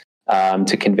movies,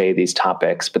 to convey these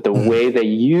topics. But the way they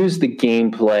use the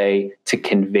gameplay to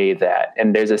convey that,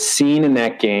 and there's a scene in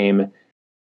that game.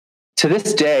 To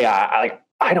this day,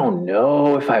 I don't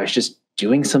know if I was just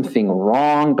doing something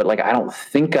wrong, but I don't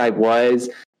think I was.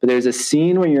 But there's a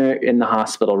scene where you're in the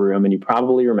hospital room, and you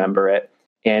probably remember it.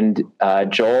 And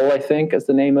Joel, I think, is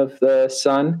the name of the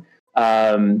son.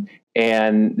 And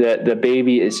the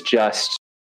baby is just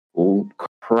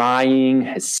crying,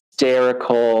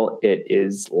 hysterical. It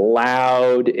is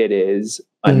loud. It is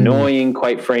annoying,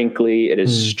 quite frankly. It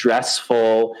is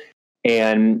stressful.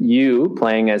 And you,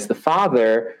 playing as the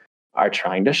father, are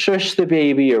trying to shush the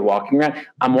baby or walking around.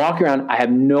 I'm walking around. I have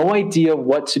no idea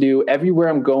what to do. Everywhere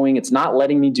I'm going, it's not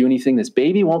letting me do anything. This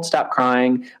baby won't stop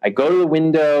crying. I go to the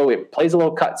window. It plays a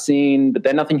little cutscene, but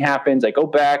then nothing happens. I go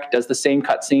back, does the same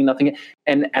cutscene, nothing.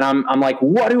 And I'm like,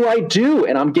 what do I do?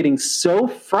 And I'm getting so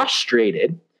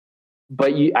frustrated.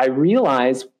 But I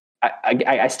realize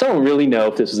I still don't really know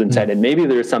if this was intended. Maybe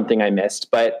there was something I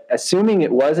missed. But assuming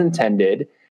it was intended,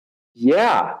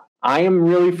 yeah, I am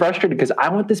really frustrated because I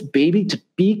want this baby to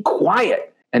be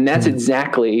quiet. And that's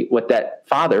exactly what that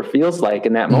father feels like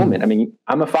in that moment. I mean,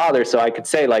 I'm a father, so I could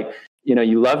say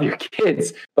you love your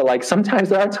kids, but sometimes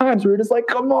there are times where you're just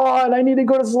come on, I need to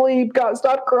go to sleep. God,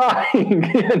 stop crying,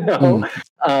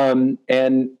 And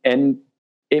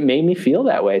it made me feel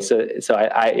that way. So it's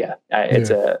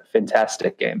a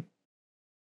fantastic game.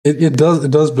 It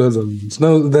does blur the lines.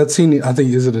 No, that scene, I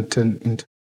think, is it a 10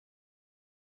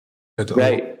 at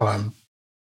Right. time.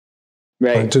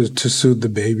 Right. To soothe the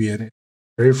baby, and it's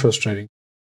very frustrating.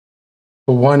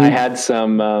 For one, I had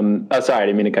some. Sorry, I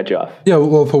didn't mean to cut you off. Yeah,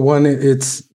 well, for one,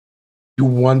 it's you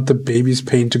want the baby's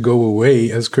pain to go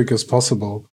away as quick as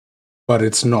possible, but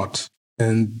it's not,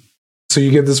 and so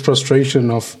you get this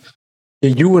frustration of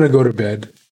you want to go to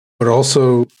bed, but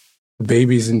also the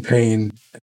baby's in pain.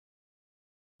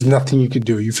 There's nothing you can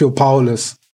do. You feel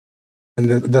powerless, and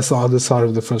that's the other side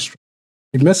of the frustration.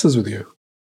 It messes with you.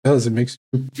 It does. It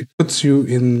puts you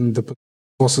in the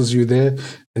forces you there,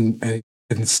 and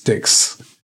it sticks.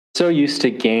 So used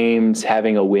to games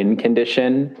having a win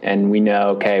condition, and we know,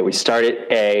 okay, we start at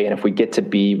A, and if we get to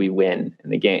B, we win in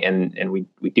the game, and we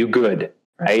do good,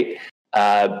 right?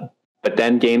 But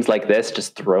then games like this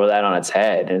just throw that on its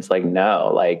head, and it's like,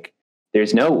 no, like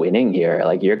there's no winning here.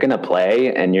 Like you're gonna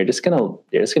play, and you're just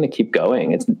gonna keep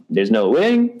going. There's no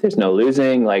winning, there's no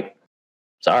losing. Like,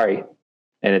 sorry,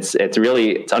 and it's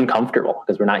uncomfortable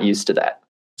because we're not used to that.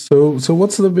 So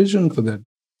what's the vision for that?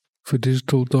 For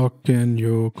Digital Doc and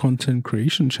your content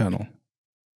creation channel?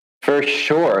 For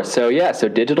sure. So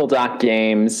Digital Doc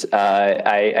Games,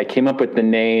 I came up with the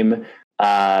name,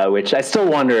 which I still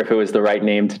wonder if it was the right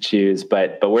name to choose,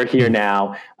 but we're here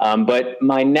now. But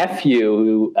my nephew,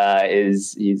 who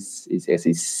he's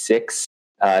 6,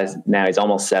 now he's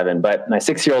almost 7, but my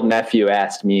 6-year-old nephew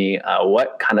asked me,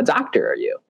 what kind of doctor are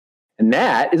you? And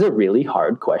that is a really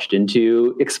hard question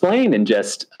to explain in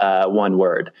just one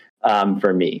word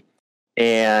for me.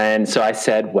 And so I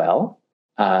said, well,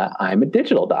 I'm a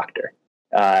digital doctor.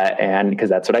 And because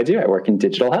that's what I do. I work in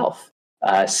digital health.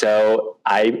 So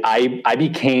I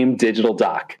became Digital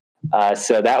Doc.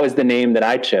 So that was the name that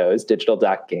I chose, Digital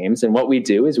Doc Games. And what we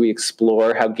do is we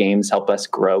explore how games help us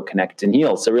grow, connect, and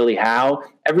heal. So really how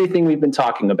everything we've been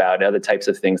talking about are the types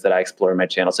of things that I explore in my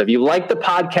channel. So if you like the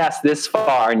podcast this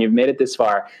far and you've made it this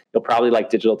far, you'll probably like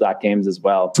Digital Doc Games as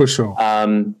well. For sure.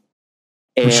 I'm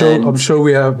sure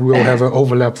we'll have an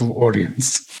overlap of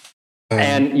audience.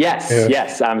 And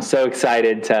yes, I'm so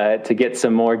excited to get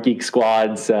some more geek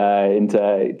squads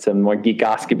into some more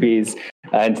geekoscopies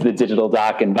into the Digital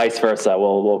Doc, and vice versa.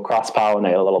 We'll cross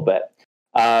pollinate a little bit,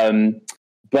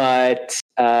 but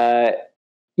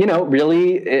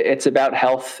really, it's about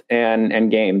health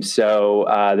and games. So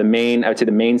I would say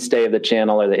the mainstay of the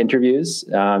channel are the interviews,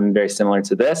 very similar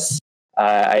to this.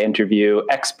 I interview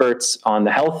experts on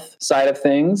the health side of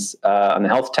things, on the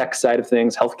health tech side of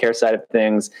things, healthcare side of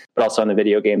things, but also on the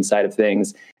video game side of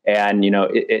things. And,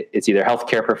 it's either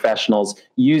healthcare professionals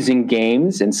using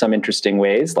games in some interesting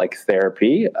ways, like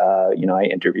therapy. I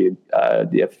interviewed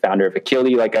the founder of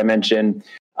Achille, like I mentioned,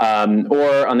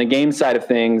 or on the game side of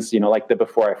things, like the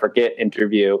Before I Forget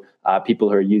interview, people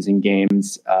who are using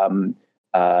games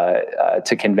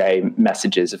to convey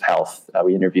messages of health.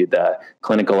 We interviewed the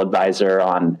clinical advisor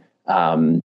on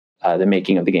the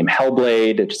making of the game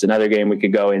Hellblade, which is another game we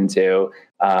could go into.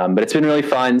 But it's been really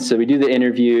fun. So we do the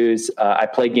interviews. I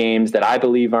play games that I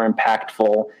believe are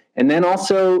impactful. And then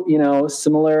also,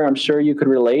 similar, I'm sure you could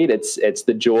relate. It's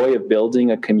the joy of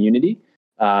building a community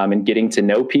and getting to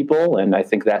know people. And I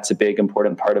think that's a big,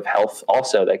 important part of health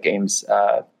also that games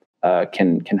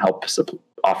can help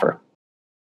offer.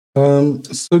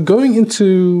 So going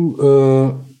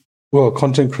into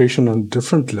content creation on a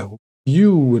different level,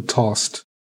 you were tasked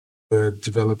with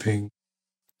developing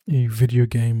a video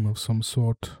game of some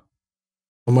sort.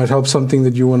 It might help something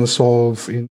that you want to solve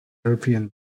in therapy. And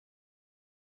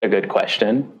a good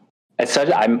question. As such,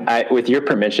 with your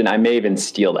permission, I may even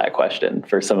steal that question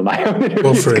for some of my own interviews.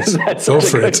 Go for it. Go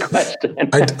for it.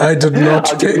 I did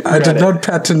not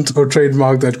patent or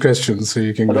trademark that question, so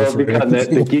you can go for it. It'll become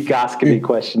the geekoscopy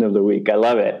question of the week. I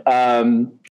love it.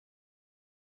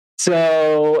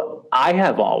 So I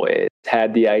have always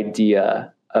had the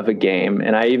idea of a game,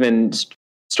 and I even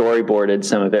storyboarded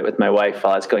some of it with my wife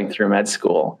while I was going through med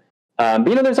school. But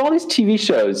there's all these TV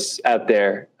shows out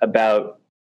there about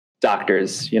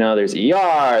doctors. There's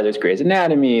ER, there's Grey's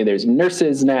Anatomy, there's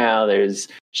nurses now, there's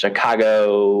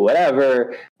Chicago,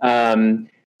 whatever. And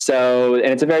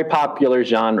it's a very popular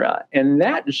genre. And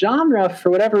that genre,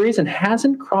 for whatever reason,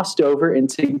 hasn't crossed over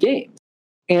into games.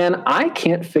 And I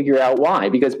can't figure out why,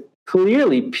 because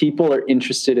clearly people are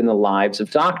interested in the lives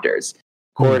of doctors.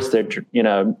 Of course, they're,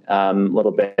 a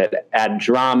little bit add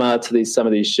drama to some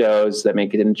of these shows that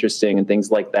make it interesting and things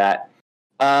like that.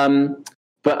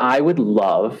 But I would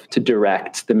love to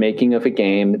direct the making of a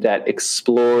game that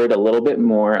explored a little bit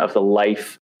more of the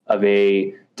life of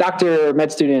a doctor,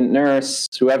 med student, nurse,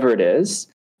 whoever it is,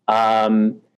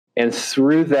 And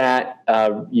through that,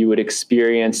 you would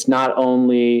experience not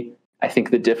only, I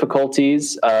think, the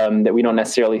difficulties that we don't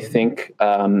necessarily think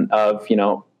of,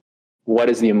 what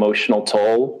is the emotional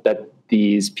toll that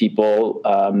these people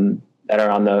that are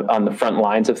on the front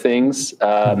lines of things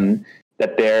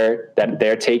that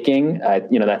they're taking.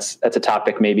 That's a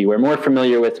topic maybe we're more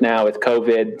familiar with now with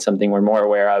COVID, something we're more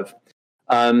aware of.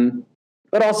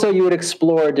 But also you would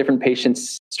explore different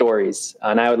patients' stories.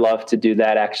 And I would love to do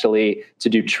that, actually, to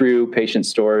do true patient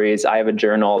stories. I have a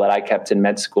journal that I kept in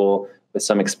med school with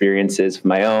some experiences of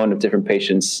my own of different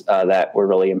patients that were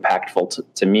really impactful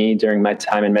to me during my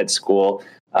time in med school.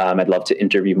 I'd love to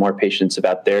interview more patients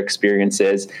about their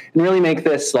experiences and really make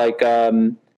this like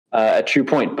a true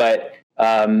point. But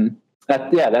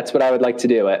that's what I would like to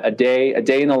do. A day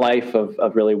in the life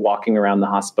of really walking around the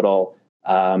hospital.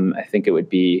 I think it would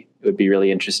be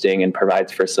really interesting and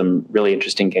provides for some really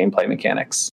interesting gameplay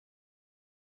mechanics.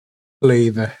 Play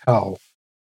the hell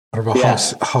out of a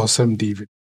house MD.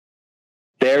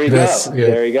 There we go.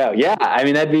 There we go. Yeah, I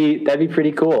mean that'd be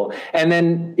pretty cool. And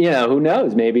then who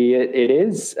knows? Maybe it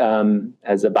is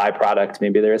as a byproduct.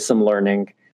 Maybe there is some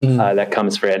learning that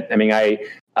comes for it. I mean,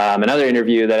 another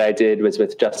interview that I did was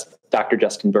with Dr.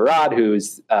 Justin Barad,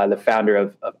 who's the founder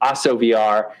of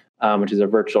OSSO-VR, which is a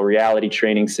virtual reality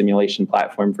training simulation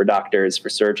platform for doctors, for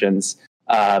surgeons.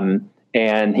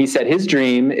 And he said his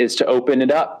dream is to open it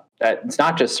up. That it's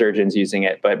not just surgeons using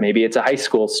it, but maybe it's a high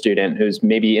school student who's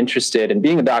maybe interested in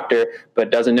being a doctor,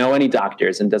 but doesn't know any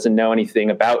doctors and doesn't know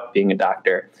anything about being a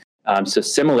doctor. So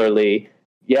similarly,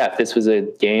 if this was a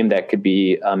game that could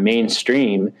be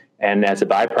mainstream, and as a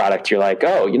byproduct, you're like,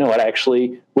 oh, you know what, I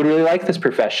actually would really like this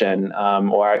profession,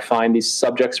 or I find these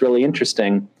subjects really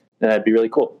interesting, then that'd be really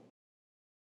cool.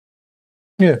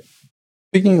 Yeah.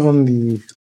 Speaking on the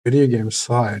video game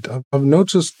side, I've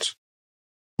noticed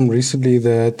recently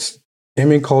that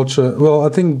gaming culture, I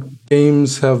think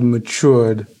games have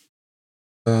matured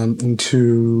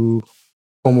into a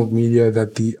form of media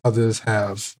that the others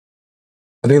have.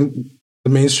 I think the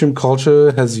mainstream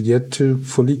culture has yet to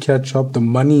fully catch up. The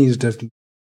money is definitely,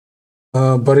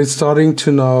 but it's starting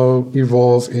to now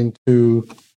evolve into,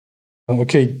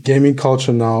 gaming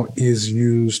culture now is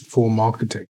used for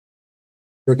marketing.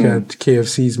 Look at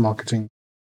KFC's marketing.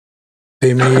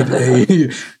 They made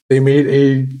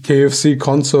a KFC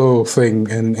console thing,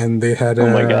 and they had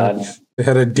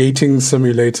a dating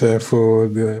simulator for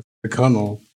the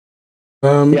Colonel.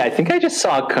 I think I just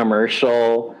saw a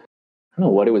commercial. I don't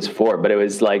know what it was for, but it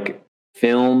was like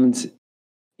filmed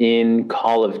in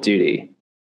Call of Duty.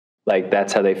 Like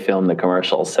that's how they filmed the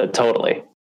commercials. So totally.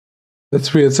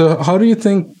 That's weird. So how do you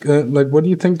think, what do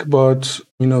you think about,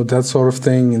 that sort of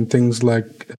thing and things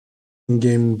like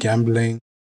in-game gambling,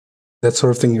 that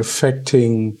sort of thing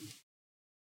affecting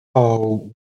how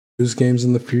use games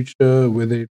in the future? Will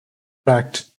they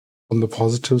tracked on the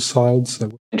positive sides?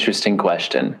 Interesting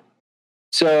question.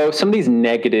 So some of these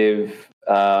negative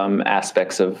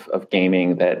aspects of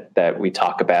gaming that we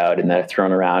talk about and that are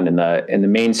thrown around in the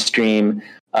mainstream.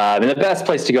 And the best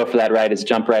place to go for that, right, is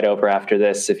jump right over after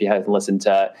this. If you haven't listened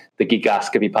to the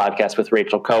Geekoscopy podcast with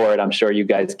Rachel Coward, I'm sure you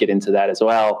guys get into that as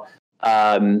well.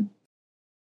 I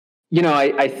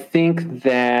think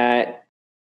that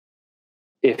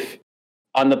if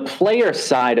on the player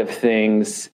side of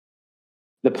things,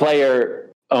 the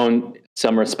player owns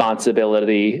some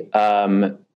responsibility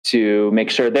to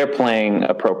make sure they're playing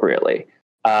appropriately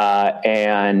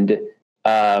and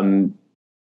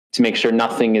to make sure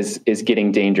nothing is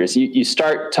getting dangerous. You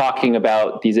start talking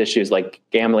about these issues like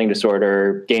gambling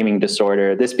disorder, gaming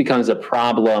disorder. This becomes a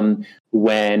problem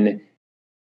when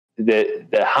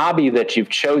the hobby that you've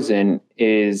chosen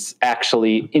is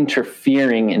actually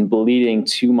interfering and bleeding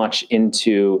too much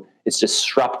into, it's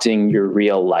disrupting your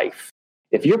real life.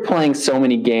 If you're playing so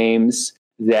many games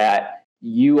that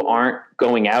you aren't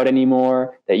going out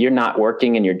anymore, that you're not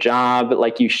working in your job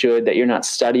like you should, that you're not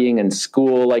studying in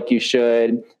school like you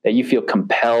should, that you feel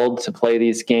compelled to play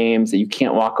these games, that you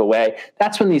can't walk away,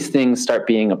 that's when these things start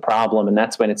being a problem. And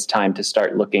that's when it's time to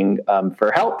start looking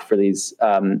for help for these,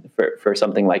 for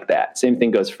something like that. Same thing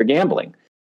goes for gambling.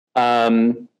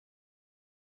 That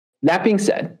being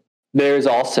said, there's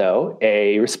also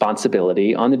a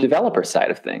responsibility on the developer side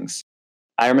of things.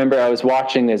 I remember I was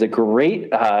watching, there's a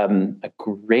great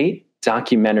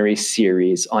documentary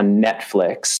series on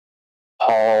Netflix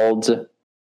called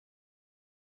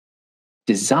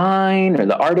Design or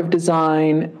The Art of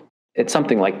Design. It's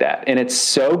something like that. And it's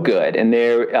so good. And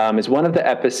there is one of the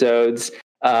episodes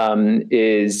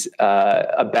is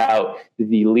about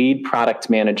the lead product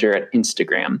manager at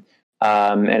Instagram.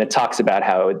 And it talks about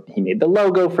how he made the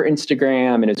logo for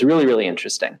Instagram, and it's really, really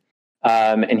interesting.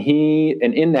 And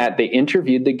in that they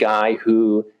interviewed the guy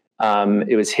who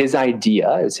it was his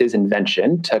idea, it was his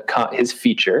invention his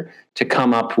feature to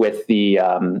come up with the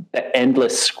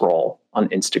endless scroll on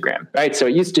Instagram, right? So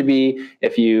it used to be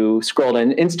if you scrolled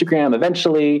on Instagram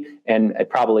eventually, and it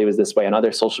probably was this way on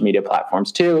other social media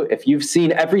platforms too, if you've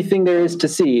seen everything there is to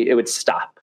see, it would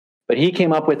stop. But he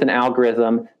came up with an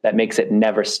algorithm that makes it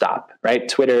never stop, right?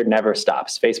 Twitter never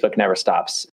stops, Facebook never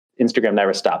stops, Instagram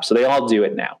never stops. So they all do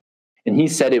it now. And he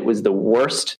said it was the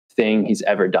worst thing he's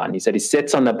ever done. He said he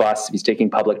sits on the bus, he's taking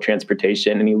public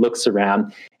transportation, and he looks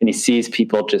around and he sees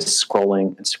people just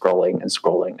scrolling and scrolling and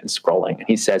scrolling and scrolling. And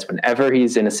he says whenever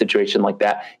he's in a situation like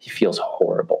that, he feels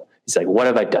horrible. He's like, what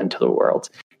have I done to the world?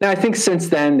 Now, I think since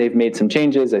then they've made some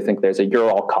changes. I think there's a "you're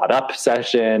all caught up"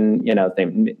 session.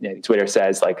 Twitter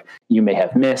says like you may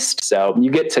have missed. So you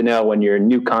get to know when your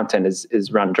new content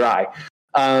is run dry.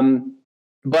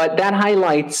 But that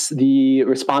highlights the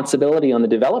responsibility on the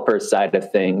developer's side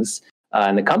of things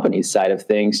and the company's side of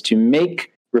things to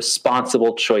make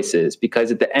responsible choices,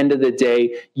 because at the end of the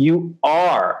day, you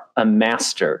are a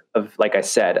master of, like I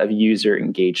said, of user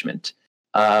engagement.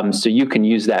 So you can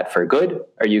use that for good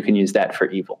or you can use that for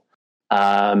evil.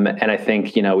 And I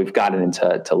think, we've gotten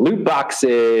into loot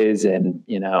boxes and,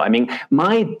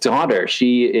 my daughter,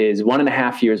 she is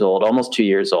 1.5 years old, almost 2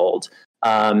 years old.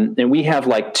 And we have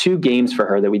like 2 games for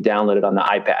her that we downloaded on the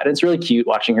iPad. It's really cute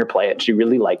watching her play it. She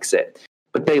really likes it.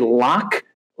 But they lock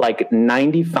like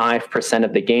 95%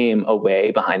 of the game away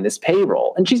behind this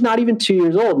payroll. And she's not even 2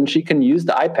 years old and she can use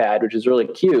the iPad, which is really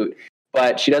cute.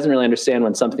 But she doesn't really understand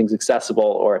when something's accessible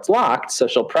or it's locked. So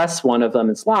she'll press one of them,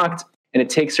 it's locked, and it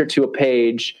takes her to a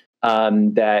page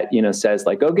that says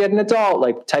like, go get an adult,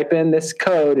 like type in this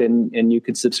code and you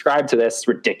could subscribe to this. It's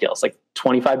ridiculous, like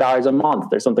 $25 a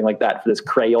month or something like that for this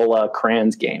Crayola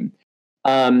crayons game.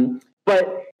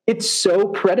 But it's so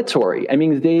predatory. I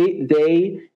mean,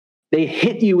 they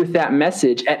hit you with that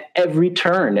message at every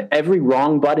turn, every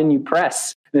wrong button you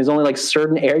press. And there's only like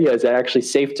certain areas that are actually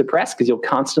safe to press because you'll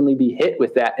constantly be hit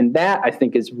with that. And that I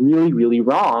think is really, really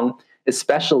wrong,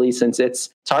 especially since it's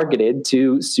targeted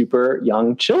to super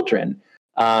young children.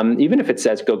 Even if it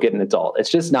says go get an adult,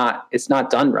 it's not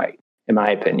done right, in my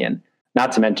opinion,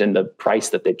 not to mention the price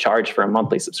that they charge for a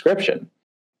monthly subscription.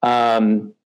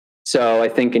 So I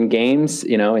think in games,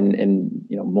 in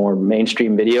more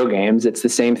mainstream video games, it's the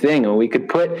same thing. And we could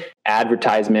put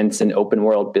advertisements and open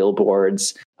world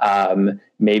billboards,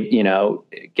 maybe,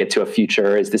 get to a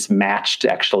future. Is this matched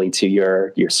actually to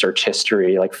your search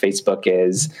history like Facebook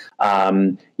is?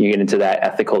 You get into that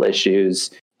ethical issues,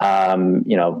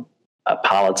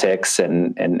 politics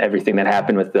and everything that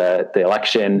happened with the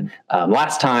election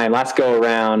last go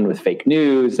around with fake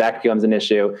news, that becomes an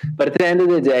issue. But at the end of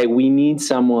the day, we need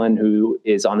someone who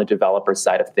is on the developer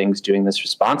side of things doing this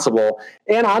responsible.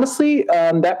 And honestly,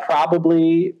 that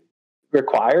probably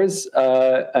requires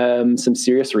some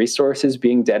serious resources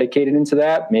being dedicated into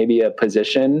that, maybe a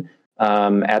position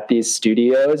at these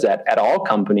studios, at all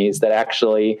companies that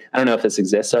actually, I don't know if this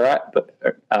exists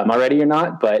already or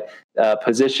not, but a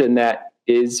position that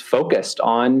is focused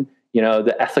on,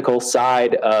 the ethical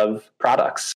side of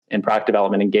products and product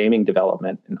development and gaming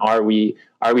development. And are we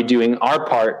doing our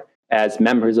part as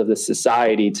members of the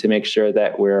society to make sure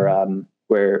that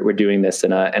we're doing this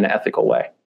in an ethical way?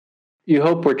 You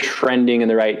hope we're trending in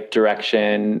the right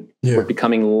direction. Yeah. We're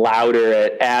becoming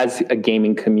louder as a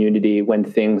gaming community when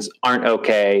things aren't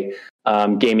okay.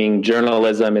 Gaming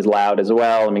journalism is loud as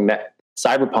well. I mean, that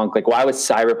Cyberpunk, like, why was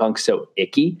Cyberpunk so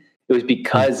icky? It was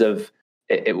because of,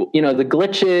 the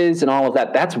glitches and all of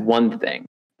that. That's one thing,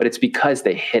 but it's because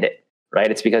they hid it,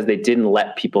 right? It's because they didn't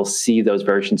let people see those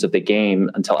versions of the game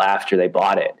until after they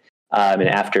bought it and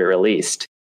after it released.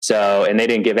 So, and they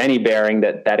didn't give any bearing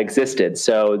that existed.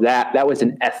 So that was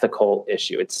an ethical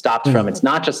issue. It stopped from, it's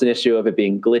not just an issue of it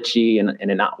being glitchy and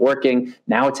it not working.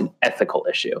 Now it's an ethical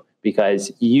issue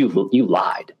because you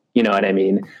lied. You know what I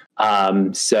mean?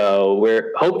 So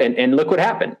we're hoping, and look what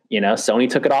happened. Sony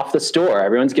took it off the store.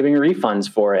 Everyone's giving refunds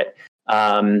for it.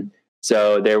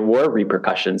 So there were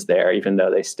repercussions there, even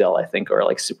though they still, I think, are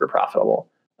like super profitable.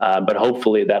 But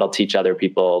hopefully that'll teach other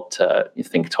people to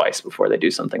think twice before they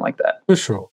do something like that. For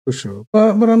sure.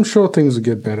 But I'm sure things will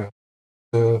get better.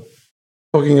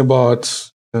 Talking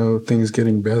about things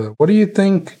getting better, what do you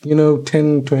think,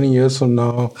 10, 20 years from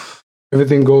now,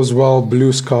 everything goes well,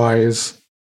 blue skies,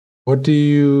 what do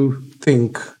you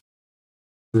think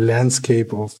the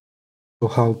landscape of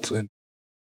health and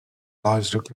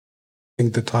lives look like? I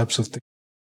think the types of things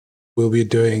we'll be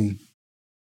doing.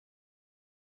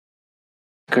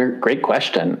 Great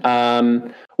question.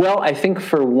 Well, I think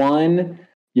for one,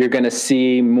 you're going to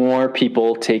see more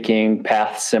people taking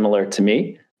paths similar to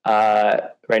me.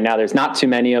 Right now, there's not too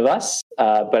many of us,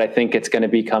 but I think it's going to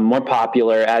become more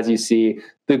popular as you see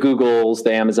the Googles,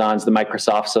 the Amazons, the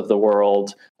Microsofts of the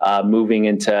world moving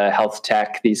into health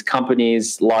tech. These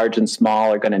companies, large and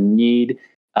small, are going to need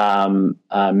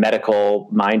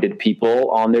medical-minded people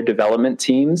on their development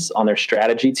teams, on their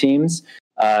strategy teams.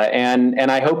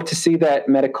 And I hope to see that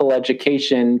medical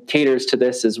education caters to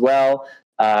this as well.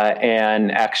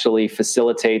 And actually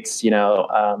facilitates,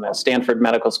 Stanford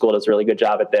Medical School does a really good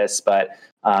job at this, but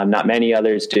not many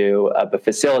others do, but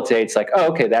facilitates like, oh,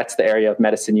 okay, that's the area of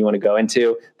medicine you want to go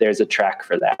into. There's a track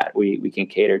for that. We can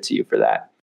cater to you for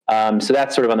that. So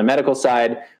that's sort of on the medical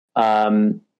side.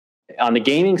 On the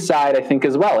gaming side, I think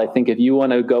as well, I think if you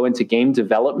want to go into game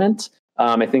development,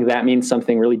 I think that means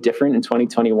something really different in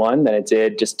 2021 than it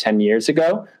did just 10 years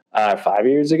ago, 5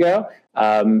 years ago.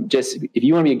 Just if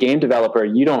you want to be a game developer,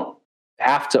 you don't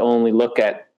have to only look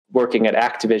at working at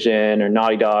Activision or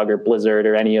Naughty Dog or Blizzard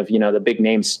or any of, the big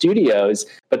name studios,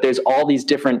 but there's all these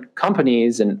different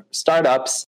companies and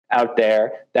startups out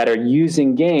there that are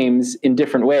using games in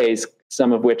different ways,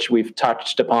 some of which we've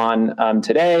touched upon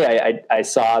today. I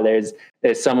saw there's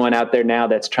someone out there now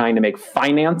that's trying to make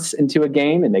finance into a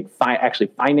game and make actually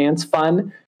finance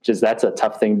fun, that's a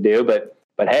tough thing to do, but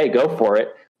hey, go for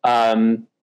it.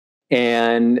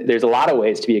 And there's a lot of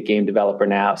ways to be a game developer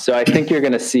now. So I think you're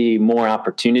going to see more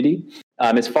opportunity.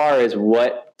 As far as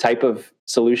what type of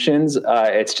solutions,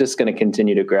 it's just going to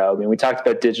continue to grow. I mean, we talked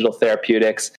about digital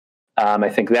therapeutics. I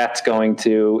think that's going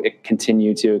to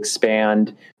continue to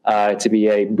expand to be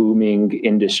a booming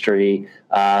industry.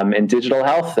 And digital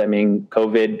health, I mean,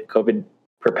 COVID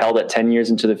propelled it 10 years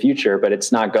into the future, but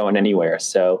it's not going anywhere.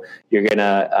 So you're going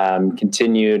to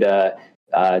continue to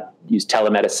use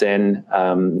telemedicine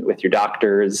with your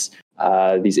doctors.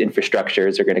 These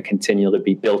infrastructures are going to continue to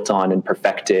be built on and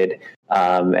perfected.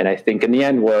 And I think in the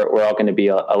end, we're all going to be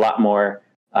a lot more,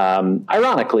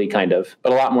 ironically, but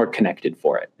a lot more connected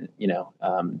for it. You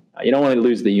don't want to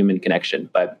lose the human connection,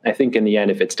 but I think in the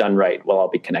end, if it's done right, we'll all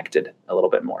be connected a little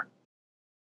bit more.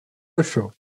 For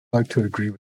sure. I'd like to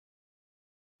agree with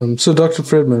you. So Dr.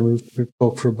 Fredman, we've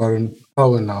talked for about an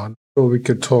hour now, so we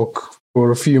could talk for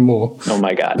a few more. Oh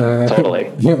my God, totally.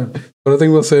 Yeah, but I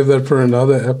think we'll save that for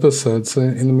another episode. So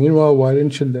in the meanwhile, why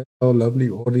don't you let our lovely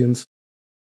audience,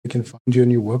 they can find you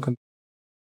and your work on?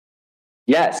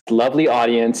 Yes, lovely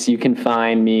audience. You can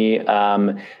find me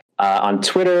on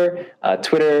Twitter,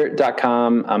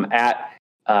 twitter.com, at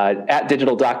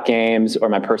digital.games, or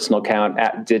my personal account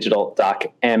at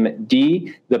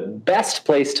digital.md. The best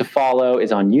place to follow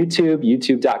is on YouTube,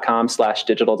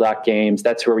 youtube.com/digital.games.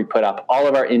 That's where we put up all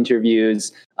of our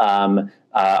interviews,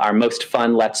 our most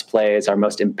fun Let's Plays, our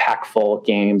most impactful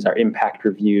games, our impact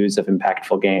reviews of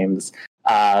impactful games.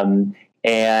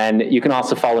 And you can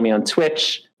also follow me on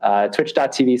Twitch,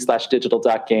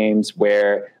 twitch.tv/digital.games,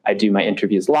 where I do my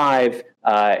interviews live.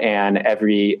 And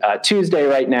every Tuesday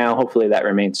right now, hopefully that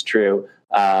remains true,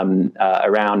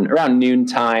 around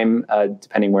noontime,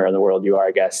 depending where in the world you are,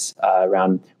 I guess,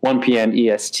 around 1 p.m.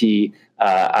 EST.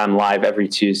 I'm live every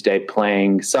Tuesday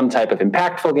playing some type of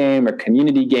impactful game or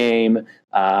community game,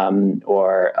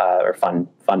 or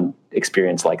fun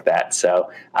experience like that.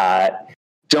 So,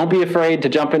 don't be afraid to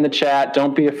jump in the chat.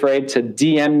 Don't be afraid to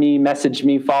DM me, message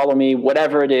me, follow me,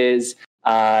 whatever it is.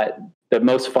 The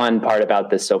most fun part about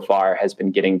this so far has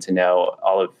been getting to know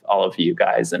all of you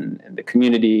guys and the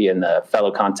community and the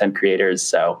fellow content creators.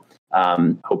 So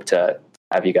hope to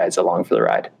have you guys along for the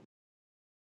ride.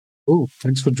 Oh,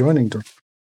 thanks for joining, Doc.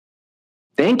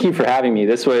 Thank you for having me.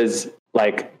 This was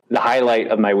like the highlight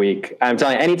of my week. I'm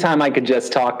telling you, anytime I could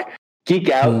just geek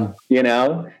out,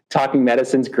 talking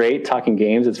medicine's great. Talking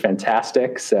games is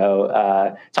fantastic.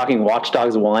 So talking Watch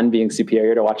Dogs 1 being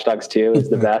superior to Watch Dogs 2 is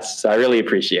the best. So I really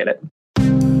appreciate it.